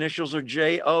TV whose initials are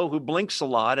J.O. who blinks a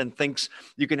lot and thinks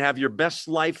you can have your best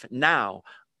life now.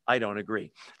 I don't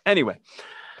agree. Anyway,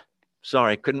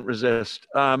 sorry, couldn't resist.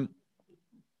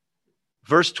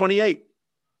 Verse 28,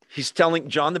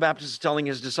 John the Baptist is telling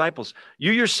his disciples,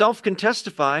 you yourself can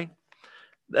testify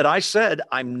that I said,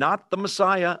 I'm not the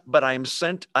Messiah, but I am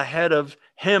sent ahead of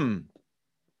him.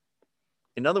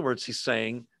 In other words, he's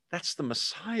saying, that's the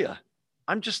Messiah.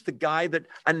 I'm just the guy that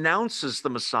announces the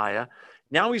Messiah.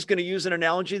 Now he's going to use an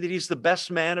analogy that he's the best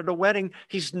man at a wedding.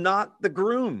 He's not the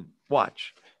groom.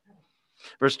 Watch.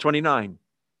 Verse 29.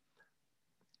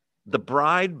 The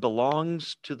bride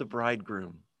belongs to the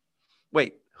bridegroom.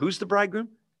 Wait, who's the bridegroom?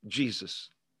 Jesus.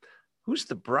 Who's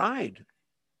the bride?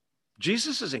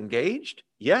 Jesus is engaged?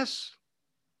 Yes.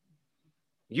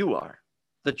 You are.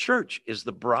 The church is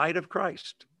the bride of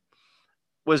Christ.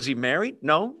 Was he married?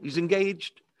 No, he's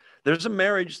engaged. There's a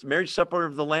marriage, the marriage supper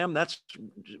of the Lamb. That's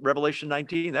Revelation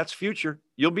 19. That's future.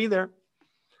 You'll be there.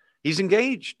 He's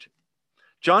engaged.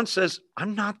 John says,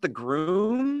 I'm not the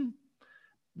groom.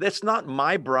 That's not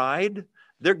my bride.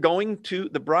 The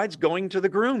bride's going to the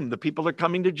groom. The people are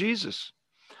coming to Jesus.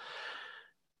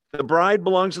 The bride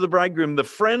belongs to the bridegroom. The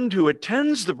friend who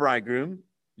attends the bridegroom,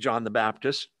 John the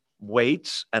Baptist,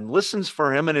 waits and listens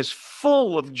for him and is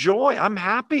full of joy. I'm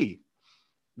happy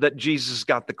that Jesus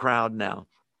got the crowd now.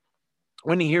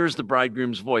 When he hears the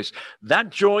bridegroom's voice, that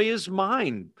joy is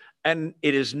mine, and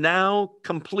it is now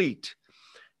complete.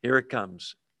 Here it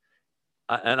comes.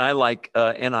 And I like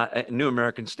New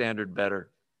American Standard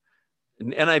better.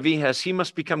 NIV has, he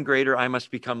must become greater, I must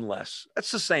become less.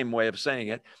 That's the same way of saying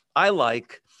it. I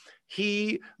like,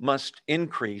 he must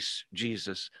increase,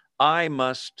 Jesus. I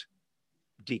must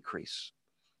decrease.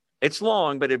 It's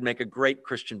long, but it'd make a great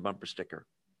Christian bumper sticker,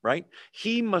 right?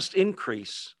 He must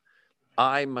increase,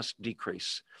 I must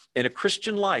decrease. In a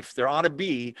Christian life, there ought to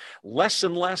be less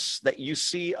and less that you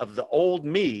see of the old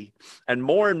me and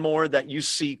more that you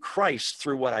see Christ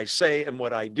through what I say and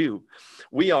what I do.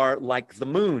 We are like the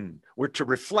moon. We're to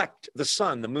reflect the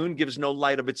sun. The moon gives no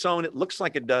light of its own. It looks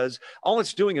like it does. All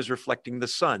it's doing is reflecting the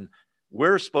sun.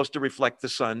 We're supposed to reflect the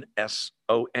sun,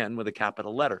 S-O-N, with a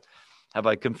capital letter. Have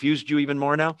I confused you even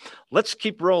more now? Let's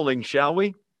keep rolling, shall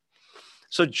we?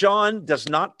 So John does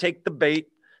not take the bait.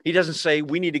 He doesn't say,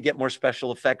 we need to get more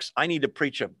special effects. I need to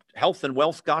preach a health and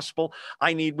wealth gospel.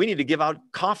 We need to give out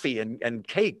coffee and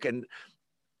cake. And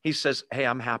he says, hey,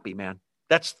 I'm happy, man.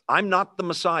 I'm not the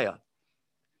Messiah.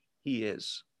 He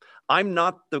is. I'm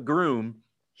not the groom.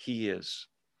 He is.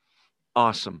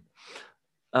 Awesome.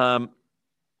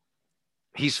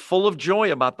 He's full of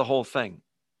joy about the whole thing.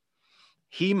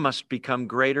 He must become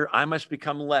greater. I must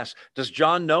become less. Does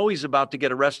John know he's about to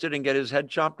get arrested and get his head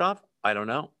chopped off? I don't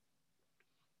know.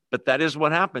 But that is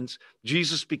what happens.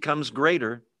 Jesus becomes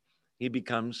greater. He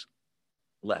becomes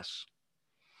less.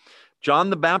 John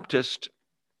the Baptist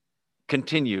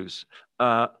continues.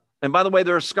 And by the way,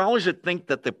 there are scholars that think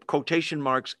that the quotation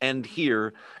marks end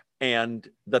here and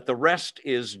that the rest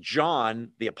is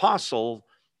John, the apostle,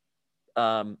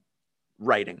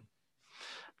 writing.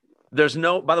 There's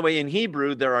no, by the way, in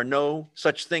Hebrew, there are no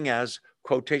such thing as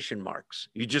quotation marks.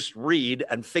 You just read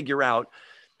and figure out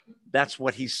that's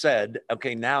what he said.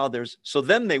 Okay, now so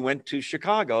then they went to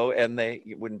Chicago, and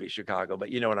it wouldn't be Chicago, but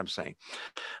you know what I'm saying.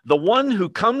 The one who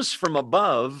comes from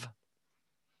above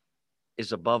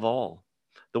is above all.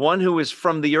 The one who is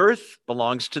from the earth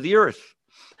belongs to the earth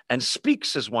and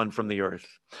speaks as one from the earth.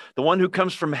 The one who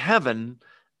comes from heaven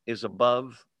is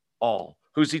above all.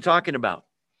 Who's he talking about?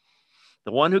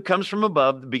 The one who comes from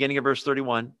above, the beginning of verse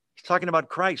 31, he's talking about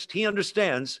Christ. He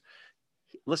understands,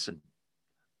 listen,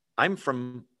 I'm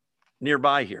from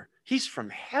nearby here. He's from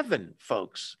heaven,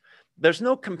 folks. There's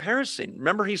no comparison.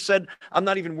 Remember, he said, I'm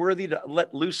not even worthy to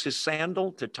let loose his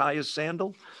sandal, to tie his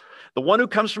sandal. The one who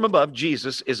comes from above,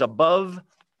 Jesus, is above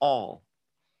all.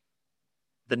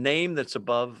 The name that's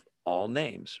above all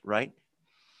names, right?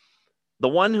 The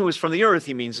one who is from the earth,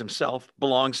 he means himself,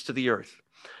 belongs to the earth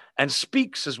and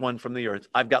speaks as one from the earth.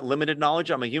 I've got limited knowledge.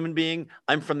 I'm a human being.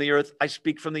 I'm from the earth. I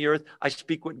speak from the earth. I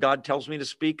speak what God tells me to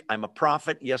speak. I'm a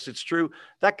prophet. Yes, it's true.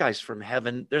 That guy's from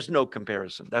heaven. There's no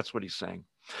comparison. That's what he's saying.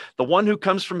 The one who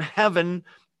comes from heaven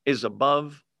is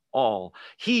above all.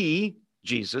 He,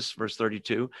 Jesus, verse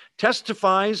 32,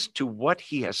 testifies to what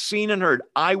he has seen and heard.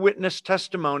 Eyewitness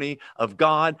testimony of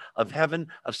God, of heaven,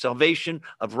 of salvation,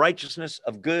 of righteousness,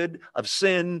 of good, of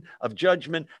sin, of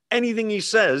judgment. Anything he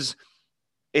says,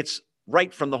 it's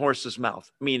right from the horse's mouth,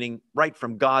 meaning right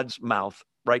from God's mouth,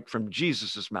 right from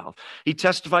Jesus's mouth. He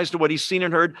testifies to what he's seen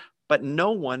and heard, but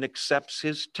no one accepts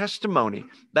his testimony.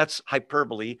 That's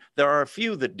hyperbole. There are a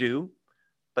few that do,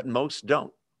 but most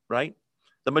don't, right?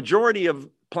 The majority of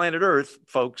planet Earth,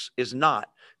 folks, is not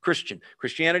Christian.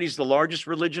 Christianity is the largest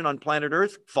religion on planet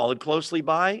Earth, followed closely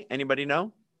by, anybody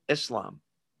know? Islam,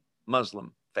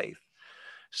 Muslim faith,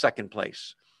 second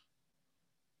place.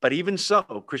 But even so,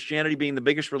 Christianity being the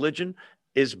biggest religion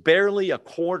is barely a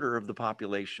quarter of the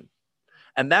population.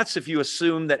 And that's if you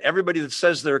assume that everybody that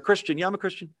says they're a Christian, yeah, I'm a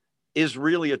Christian, is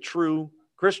really a true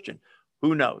Christian.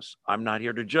 Who knows? I'm not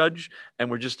here to judge, and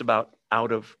we're just about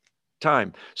out of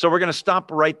time. So we're going to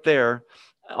stop right there.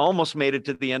 Almost made it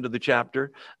to the end of the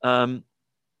chapter.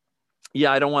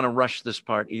 Yeah, I don't want to rush this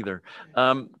part either.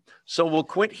 So we'll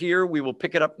quit here. We will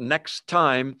pick it up next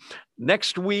time.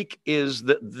 Next week is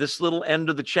this little end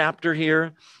of the chapter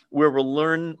here, where we'll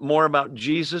learn more about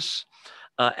Jesus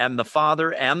and the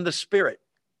Father and the Spirit.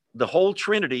 The whole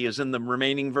Trinity is in the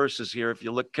remaining verses here, if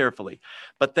you look carefully.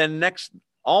 But then next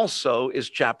also is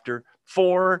chapter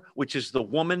 4, which is the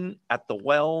woman at the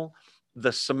well,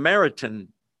 the Samaritan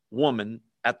woman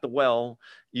at the well.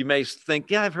 You may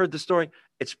think, yeah, I've heard the story.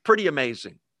 It's pretty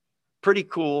amazing, pretty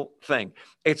cool thing.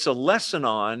 It's a lesson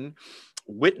on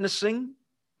witnessing.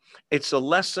 It's a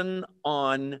lesson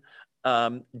on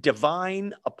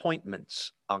divine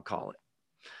appointments, I'll call it.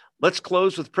 Let's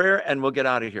close with prayer and we'll get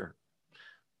out of here.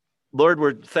 Lord,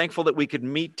 we're thankful that we could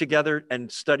meet together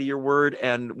and study your word,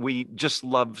 and we just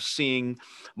love seeing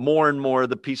more and more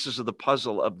the pieces of the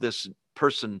puzzle of this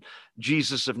person,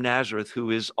 Jesus of Nazareth,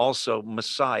 who is also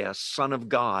Messiah, Son of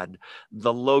God,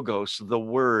 the Logos, the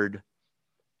Word,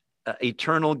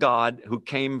 eternal God who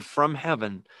came from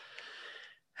heaven.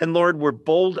 And Lord, we're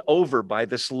bowled over by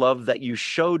this love that you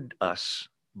showed us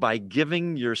by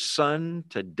giving your Son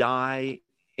to die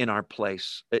in our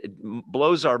place. It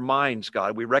blows our minds,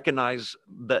 God. We recognize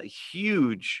the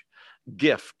huge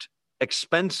gift,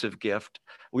 expensive gift.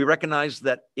 We recognize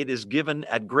that it is given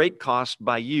at great cost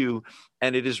by you,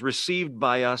 and it is received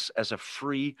by us as a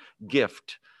free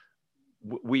gift.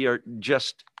 We are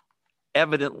just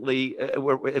evidently,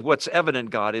 what's evident,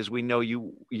 God, is we know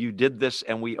you did this,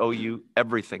 and we owe you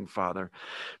everything, Father.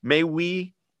 May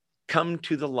we come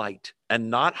to the light and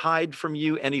not hide from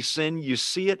you any sin. You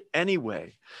see it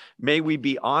anyway. May we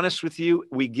be honest with you.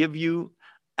 We give you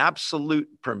absolute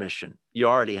permission. You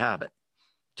already have it,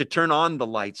 to turn on the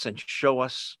lights and show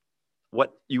us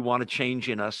what you want to change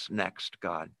in us next,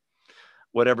 God.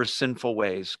 Whatever sinful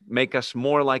ways, make us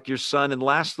more like your Son. And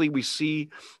lastly, we see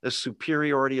the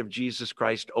superiority of Jesus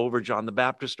Christ over John the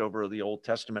Baptist, over the Old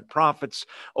Testament prophets,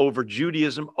 over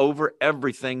Judaism, over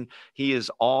everything. He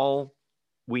is all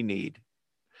we need.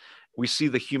 We see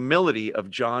the humility of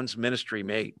John's ministry.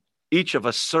 May each of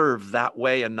us serve that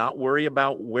way and not worry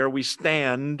about where we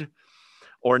stand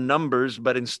or numbers,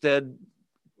 but instead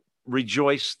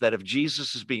rejoice that if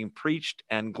Jesus is being preached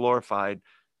and glorified,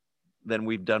 then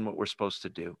we've done what we're supposed to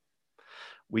do.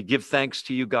 We give thanks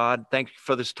to you, God. Thank you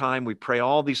for this time. We pray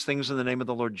all these things in the name of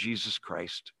the Lord Jesus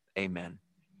Christ. Amen.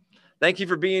 Thank you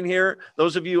for being here.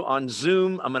 Those of you on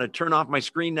Zoom, I'm going to turn off my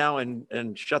screen now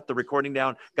and shut the recording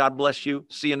down. God bless you.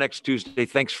 See you next Tuesday.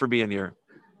 Thanks for being here.